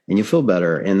and you'll feel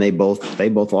better. And they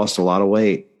both lost a lot of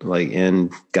weight,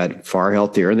 and got far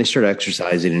healthier, and they started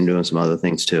exercising and doing some other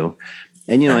things too.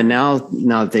 And, and now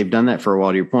that they've done that for a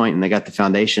while, to your point, and they got the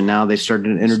foundation, now they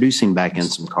started introducing back in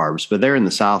some carbs, but they're in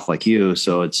the South like you.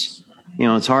 So it's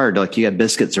hard. Like you got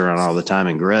biscuits around all the time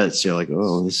and grits. You're like,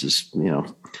 oh, this is,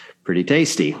 pretty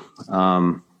tasty.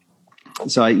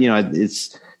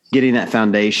 It's getting that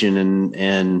foundation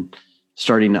and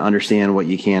starting to understand what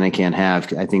you can and can't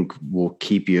have, I think will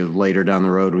keep you later down the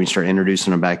road when you start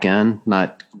introducing them back in,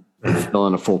 not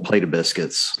filling a full plate of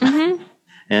biscuits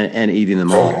and eating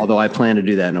them all. Although I plan to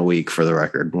do that in a week for the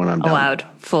record when I'm done. Allowed,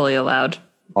 fully allowed.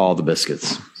 All the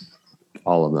biscuits,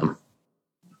 all of them.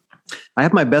 I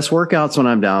have my best workouts when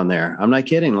I'm down there. I'm not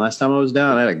kidding. Last time I was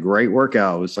down, I had a great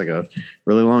workout. It was like a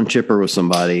really long chipper with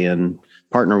somebody and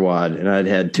partner WOD. And I'd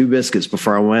had 2 biscuits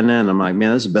before I went in. I'm like,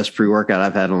 man, this is the best pre-workout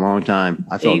I've had in a long time.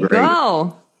 I felt great.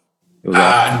 Go.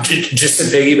 Just to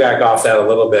piggyback off that a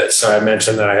little bit. So I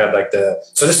mentioned that I had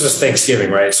so this was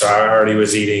Thanksgiving, right? So I already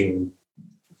was eating,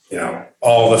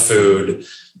 all the food,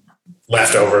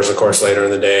 leftovers, of course, later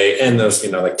in the day. And those,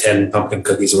 10 pumpkin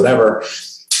cookies or whatever.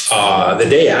 The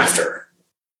day after,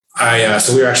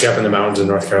 so we were actually up in the mountains in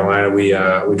North Carolina. We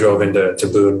drove into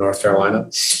Boone, North Carolina,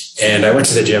 and I went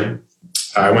to the gym.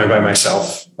 I went by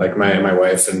myself, like my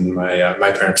wife and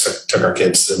my parents took our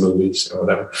kids to the movies or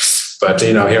whatever. But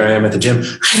here I am at the gym.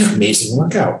 I had an amazing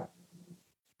workout.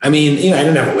 I mean, I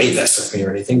didn't have a weight vest with me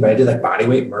or anything, but I did like body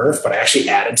weight Murph. But I actually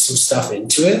added some stuff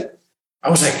into it. I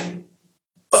was like,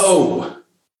 oh,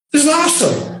 this is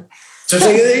awesome. So it's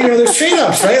like there's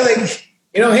trade-offs, right? Like.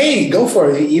 Hey, go for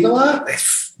it. You eat a lot?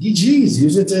 Geez,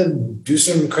 use it to do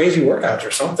some crazy workouts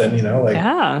or something,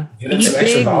 Yeah. Eat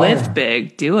big, lift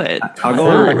big, do it. I'll go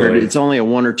on record. It's only a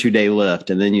 1 or 2 day lift,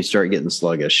 and then you start getting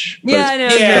sluggish. Yeah, I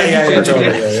know. Yeah, totally.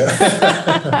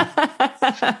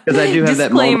 Because I do have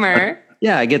that moment.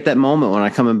 Yeah, I get that moment when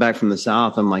I'm coming back from the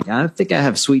South. I'm like, I think I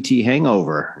have sweet tea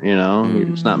hangover. You're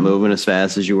just not moving as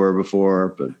fast as you were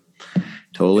before, but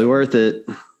totally worth it.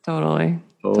 Totally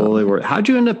worth it. How'd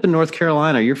you end up in North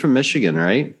Carolina? You're from Michigan,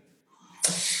 right?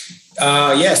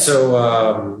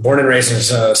 So born and raised in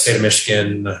the state of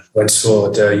Michigan, went to school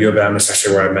at U of M,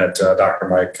 especially where I met Dr.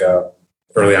 Mike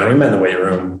early on. We met in the weight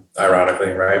room,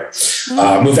 ironically, right?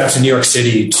 Moved out to New York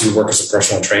City to work as a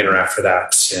personal trainer after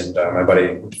that. And my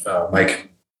buddy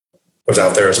Mike was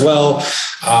out there as well.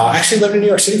 I actually lived in New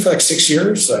York City for like 6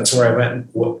 years. That's where I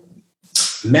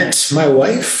met my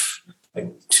wife,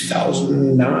 like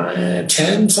 2009,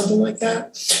 10, something like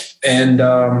that. And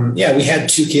we had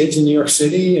 2 kids in New York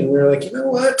City, and we were like, you know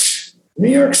what? New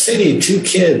York City, 2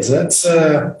 kids. That's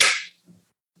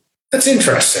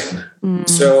interesting.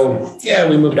 So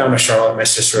we moved down to Charlotte. My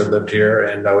sister had lived here,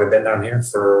 and we've been down here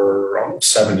for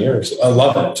almost 7 years. I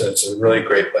love it. It's a really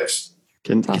great place.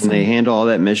 Can they handle all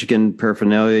that Michigan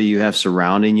paraphernalia you have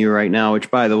surrounding you right now?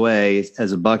 Which, by the way,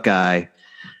 as a Buckeye,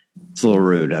 it's a little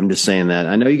rude. I'm just saying that.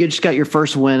 I know you just got your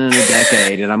first win in a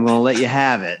decade, and I'm going to let you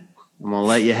have it. I'm going to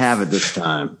let you have it this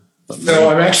time. So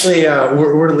I'm actually,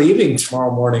 we're leaving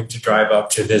tomorrow morning to drive up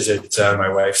to visit my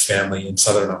wife's family in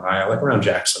Southern Ohio, like around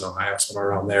Jackson, Ohio, somewhere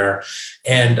around there.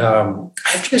 And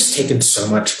I've just taken so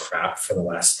much crap for the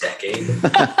last decade.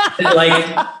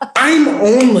 I am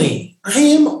only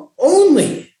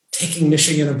taking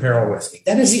Michigan apparel with me.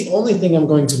 That is the only thing I'm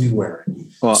going to be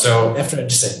wearing. Well, so after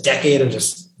just a decade of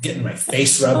just getting my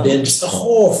face rubbed in, just the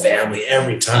whole family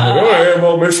every time. I'm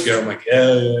all Michigan. I'm like,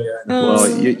 yeah. Well,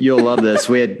 you'll love this.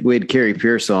 We had Carrie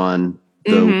Pierce on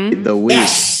the week.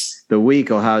 Yes. the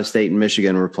week Ohio State and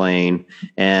Michigan were playing,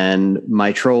 and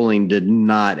my trolling did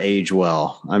not age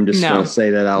well. I'm just going to say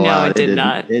that out loud. No, it did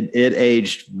not. It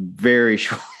aged very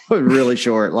short, really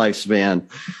short lifespan.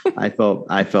 I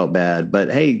felt bad, but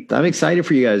hey, I'm excited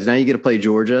for you guys. Now you get to play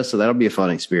Georgia, so that'll be a fun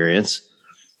experience.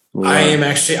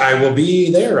 I will be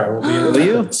there. I will be in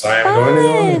the So I am going to the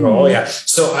Orange Bowl. Oh yeah.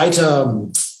 So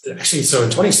so in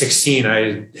 2016,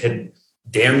 I had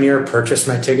damn near purchased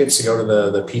my tickets to go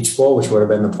to the Peach Bowl, which would have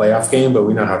been the playoff game, but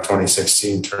we know how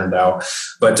 2016 turned out.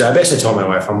 But I basically told my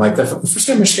wife, I'm like, the first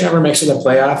time Michigan ever makes it to the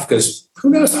playoff, because who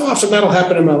knows how often that'll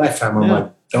happen in my lifetime. I'm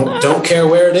like, don't care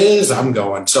where it is, I'm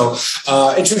going. So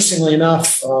interestingly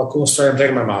enough, cool story, I'm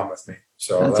taking my mom with me.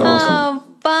 So that's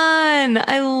fun.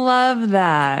 I love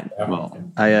that. Yeah. Well,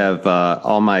 I have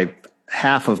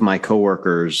half of my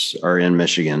coworkers are in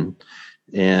Michigan.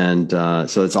 And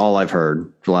so it's all I've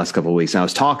heard for the last couple of weeks. And I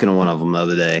was talking to one of them the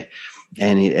other day,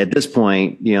 and at this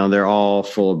point, they're all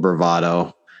full of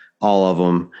bravado, all of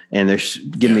them. And they're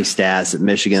giving me stats that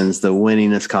Michigan's the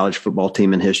winningest college football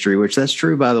team in history, which that's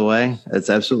true, by the way. That's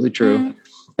absolutely true. Mm-hmm.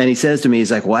 And he says to me,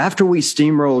 he's like, well, after we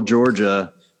steamroll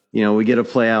Georgia, we get to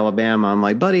play Alabama. I'm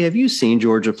like, buddy, have you seen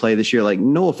Georgia play this year? Like,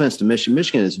 no offense to Michigan.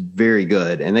 Michigan is very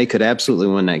good, and they could absolutely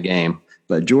win that game.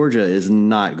 But Georgia is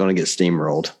not going to get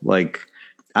steamrolled. Like,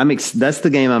 that's the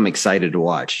game I'm excited to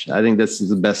watch. I think this is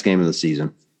the best game of the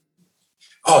season.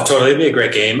 Oh, totally. It'd be a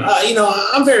great game.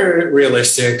 I'm very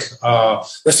realistic.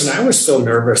 Listen, I was still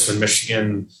nervous when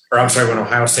when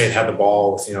Ohio State had the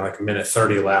ball with, like a minute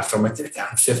 30 left. I'm like, they're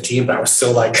down 15, but I was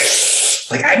still like,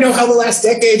 I know how the last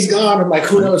decade's gone. I'm like,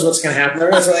 who knows what's going to happen?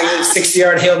 There was like a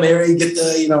 60-yard Hail Mary, get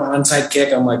the, onside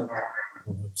kick. I'm like,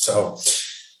 so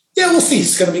yeah, we'll see.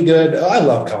 It's going to be good. I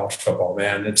love college football,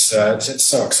 man. It's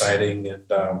so exciting. And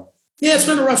it's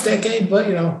been a rough decade, but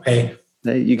hey.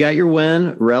 You got your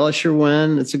win. Relish your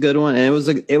win. It's a good one. And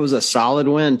it was a solid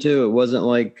win too. It wasn't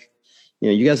like,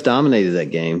 you guys dominated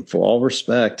that game, for all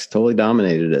respect, totally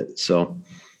dominated it. So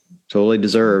totally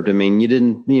deserved. I mean, you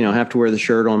didn't, have to wear the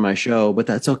shirt on my show, but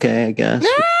that's okay, I guess.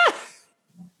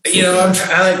 I'm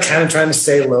kind of trying to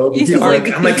stay low.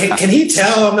 I'm like, can he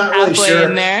tell? I'm not really sure.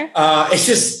 In there. It's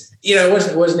just,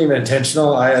 it wasn't even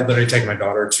intentional. I had literally taken my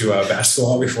daughter to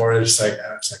basketball before. It's like,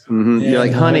 you're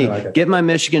like, honey, get my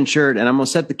Michigan shirt, and I'm going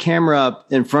to set the camera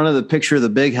up in front of the picture of the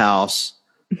big house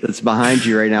that's behind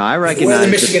you right now. I recognize the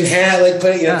Michigan hat,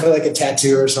 put like a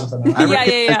tattoo or something. I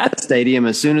recognize that stadium.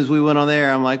 As soon as we went on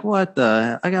there, I'm like, what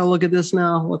the? I got to look at this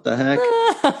now. What the heck?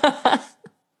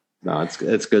 No,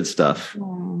 it's good stuff.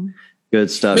 Good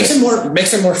stuff.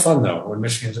 Makes it more fun though when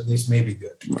Michigan's at least maybe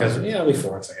good, because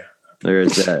before it's like there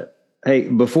is that. Hey,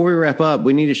 before we wrap up,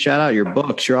 we need to shout out your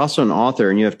books. You're also an author,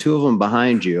 and you have two of them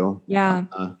behind you. Yeah.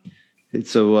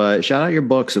 So shout out your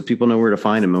books so people know where to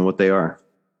find them and what they are.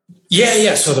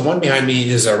 Yeah. So the one behind me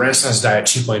is a Renaissance Diet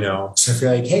 2.0. So if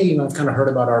you're like, hey, I've kind of heard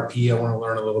about RP, I want to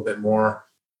learn a little bit more.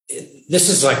 This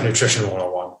is like Nutrition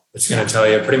 101. It's going to tell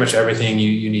you pretty much everything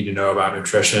you need to know about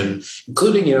nutrition,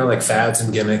 including, like fads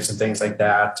and gimmicks and things like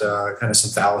that, kind of some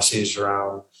fallacies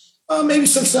around maybe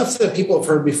some stuff that people have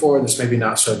heard before that's maybe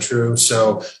not so true.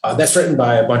 So that's written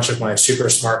by a bunch of my super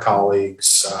smart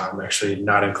colleagues. I'm actually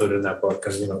not included in that book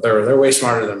because, they're way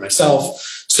smarter than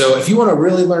myself. So if you want to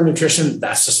really learn nutrition,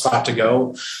 that's the spot to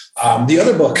go. The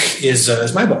other book is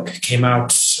my book. It came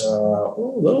out a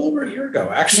little over a year ago,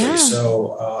 actually. Yeah.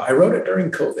 So I wrote it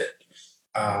during COVID.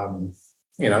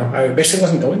 I basically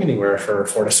wasn't going anywhere for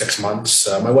 4 to 6 months.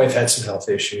 My wife had some health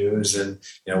issues, and,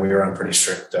 we were on pretty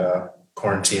strict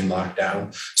quarantine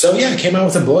lockdown. So I came out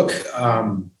with a book.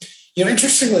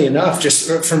 Interestingly enough, just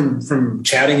from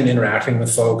chatting and interacting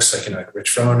with folks like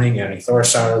Rich Froning, Annie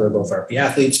Thorstauner, they're both RP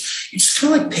athletes. You just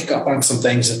kind of pick up on some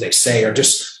things that they say, or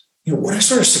just, what are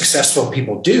sort of successful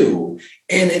people do?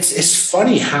 And it's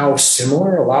funny how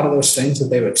similar a lot of those things that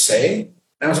they would say.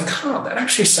 And I was like, that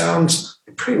actually sounds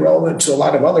pretty relevant to a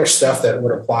lot of other stuff that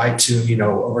would apply to,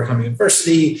 overcoming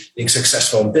adversity, being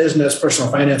successful in business,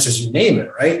 personal finances, you name it,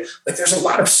 right? Like there's a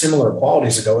lot of similar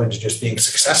qualities that go into just being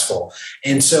successful.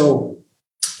 And so,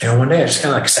 one day I just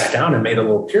kind of sat down and made a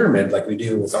little pyramid like we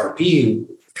do with RP,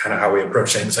 kind of how we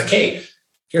approach things. Like, hey,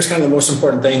 here's kind of the most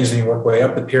important things, and you work way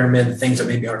up the pyramid. The things that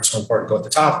maybe aren't so important go at the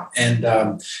top. And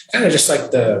kind of just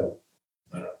like the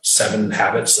 7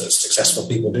 habits that successful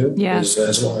people do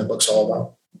is what my book's all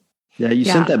about. Yeah, you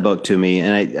sent that book to me,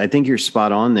 and I think you're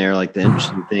spot on there. Like the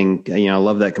interesting thing, I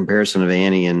love that comparison of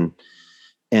Annie and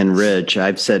Rich.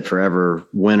 I've said forever,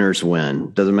 winners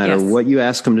win. Doesn't matter what you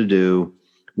ask them to do,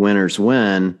 winners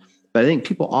win. But I think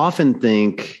people often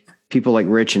think people like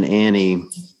Rich and Annie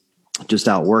just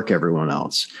outwork everyone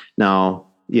else. Now,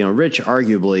 Rich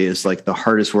arguably is like the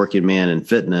hardest working man in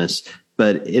fitness,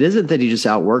 but it isn't that he just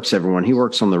outworks everyone. He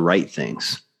works on the right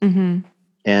things. Mm-hmm.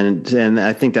 And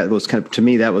I think that was to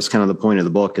me, that was kind of the point of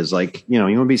the book is like, you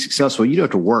want to be successful. You don't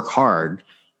have to work hard,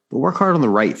 but work hard on the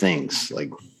right things.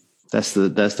 Like that's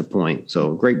the point.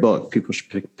 So great book. People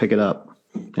should pick it up.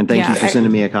 And thank you for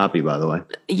sending me a copy, by the way.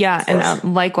 Yeah.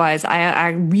 And likewise, I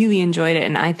really enjoyed it.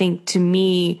 And I think to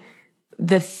me,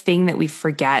 the thing that we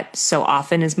forget so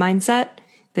often is mindset.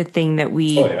 The thing that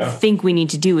we think we need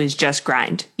to do is just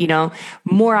grind,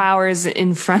 more hours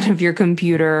in front of your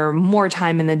computer, more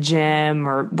time in the gym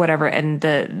or whatever. And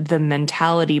the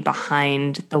mentality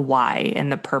behind the why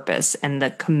and the purpose and the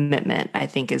commitment, I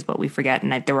think is what we forget.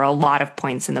 And there were a lot of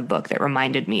points in the book that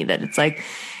reminded me that it's like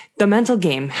the mental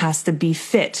game has to be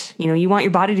fit. You want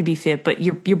your body to be fit, but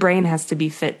your brain has to be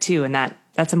fit too. And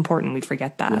that's important. We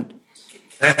forget that. Yeah.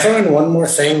 I throw in one more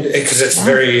thing because it's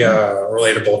very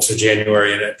relatable to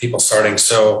January and people starting.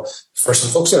 So for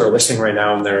some folks that are listening right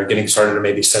now and they're getting started to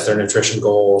maybe set their nutrition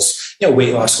goals,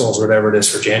 weight loss goals, whatever it is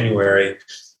for January,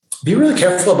 be really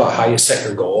careful about how you set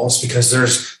your goals because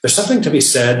there's something to be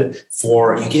said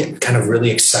for you get kind of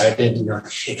really excited, you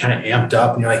get kind of amped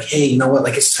up and you're like, hey, you know what?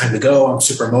 Like it's time to go. I'm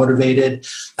super motivated.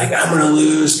 Like I'm going to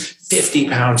lose 50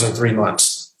 pounds in 3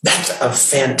 months. That's a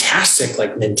fantastic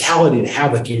mentality to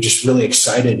have. Like you're just really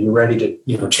excited. You're ready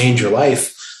to, change your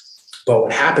life. But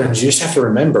what happens, you just have to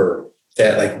remember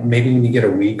that maybe when you get a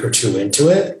week or two into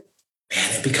it,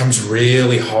 man, it becomes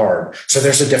really hard. So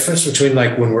there's a difference between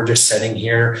when we're just sitting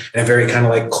here in a very kind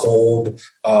of cold,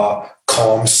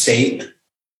 calm state,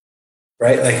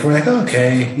 right? Like we're like,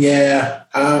 okay, yeah,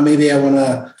 maybe I want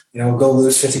to, go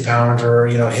lose 50 pounds or,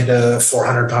 hit a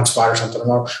 400-pound squat or something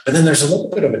tomorrow. But then there's a little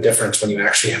bit of a difference when you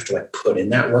actually have to put in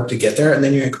that work to get there. And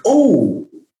then you're like, oh,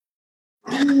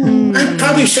 I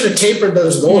probably should have tapered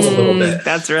those goals a little bit.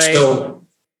 That's right. So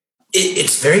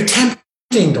it's very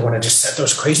tempting to want to just set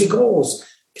those crazy goals.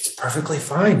 It's perfectly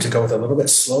fine to go with a little bit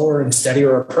slower and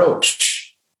steadier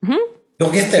approach. Mm-hmm.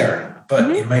 You'll get there,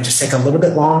 but it might just take a little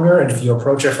bit longer. And if you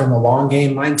approach it from a long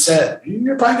game mindset,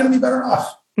 you're probably going to be better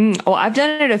off. Well, I've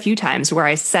done it a few times where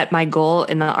I set my goal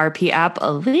in the RP app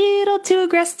a little too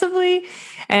aggressively.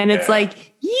 And it's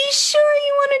like, you sure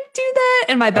you want to do that?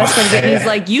 And my best friend, Vicky's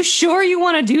like, you sure you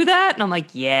want to do that? And I'm like,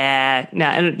 yeah. No.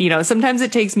 And, sometimes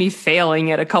it takes me failing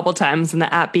it a couple times in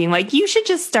the app being like, you should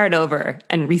just start over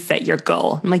and reset your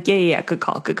goal. I'm like, yeah. Good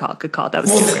call. That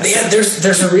was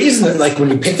there's a reason that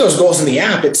when you pick those goals in the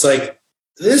app, it's like,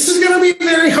 this is going to be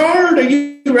very hard. Are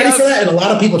you ready for that? And a lot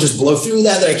of people just blow through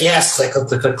that. They're like, yes, click.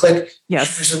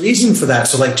 Yes. There's a reason for that.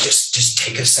 So just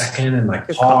take a second and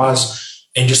pause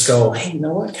and just go, hey, you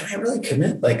know what? Can I really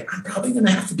commit? I'm probably going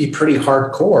to have to be pretty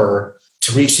hardcore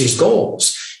to reach these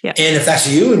goals. Yeah. And if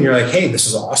that's you and you're like, hey, this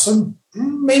is awesome,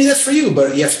 maybe that's for you,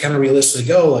 but you have to kind of realistically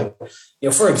go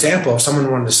for example, if someone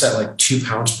wanted to set 2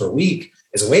 pounds per week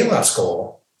as a weight loss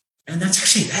goal, and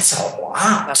that's a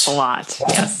lot. That's a lot.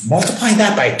 Yes. Multiply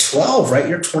that by 12, right?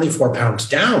 You're 24 pounds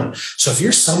down. So if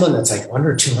you're someone that's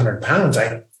under 200 pounds,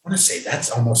 I want to say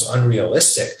that's almost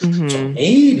unrealistic. Mm-hmm. So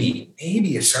maybe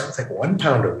you start with 1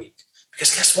 pound a week. Because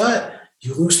guess what?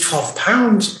 You lose 12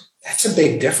 pounds. That's a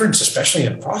big difference, especially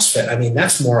in CrossFit. I mean,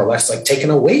 that's more or less like taking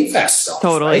a weight vest off.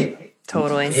 Totally. Right?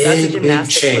 Totally. That's a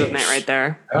gymnastics movement right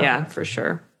there. Yeah, for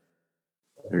sure.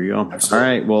 There you go. Absolutely. All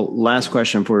right. Well, last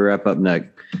question before we wrap up, Nick.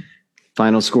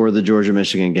 Final score of the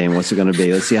Georgia-Michigan game. What's it going to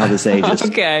be? Let's see how this ages.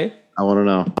 Okay. I want to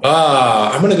know.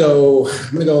 I'm going to go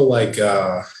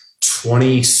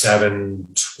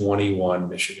 27-21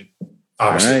 Michigan. Obviously,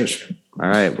 all right. Michigan. All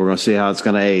right. We're going to see how it's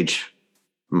going to age.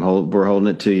 We're holding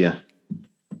it to you.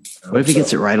 What if he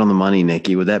gets it right on the money,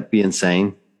 Nikki? Would that be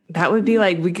insane? That would be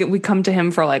we come to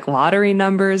him for lottery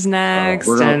numbers next.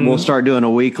 We'll start doing a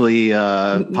weekly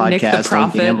podcast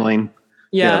on gambling.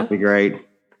 Yeah. That'd be great.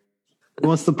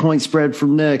 What's the point spread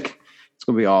from Nick? It's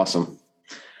going to be awesome.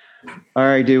 All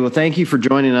right, dude. Well, thank you for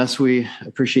joining us. We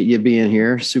appreciate you being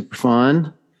here. Super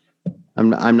fun.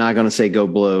 I'm not going to say go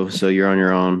blue, so you're on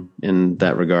your own in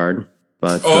that regard.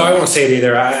 But I won't say it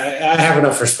either. I have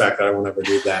enough respect that I won't ever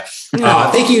do that.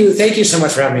 Thank you so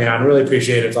much for having me on. Really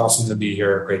appreciate it. It's awesome to be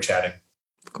here. Great chatting.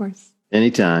 Of course.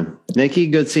 Anytime. Nikki,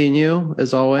 good seeing you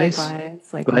as always. Likewise.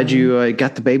 Glad you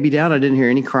got the baby down. I didn't hear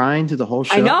any crying through the whole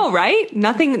show. I know, right?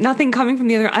 Nothing coming from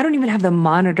the other. I don't even have the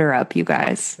monitor up, you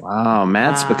guys. Wow,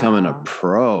 Matt's becoming a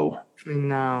pro.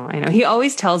 No, I know. He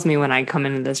always tells me when I come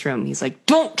into this room, he's like,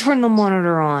 don't turn the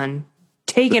monitor on.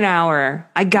 Take an hour.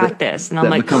 I got this. And I'm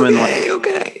like,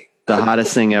 okay. The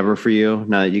hottest thing ever for you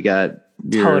now that you got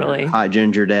your hot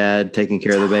ginger dad taking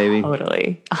care of the baby.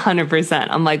 Totally. 100%.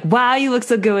 I'm like, wow, you look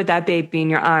so good with that baby in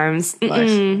your arms.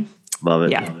 Nice. Love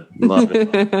it. Yeah. Love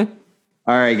it.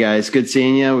 All right, guys. Good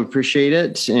seeing you. We appreciate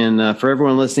it. And for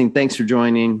everyone listening, thanks for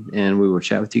joining. And we will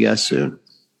chat with you guys soon.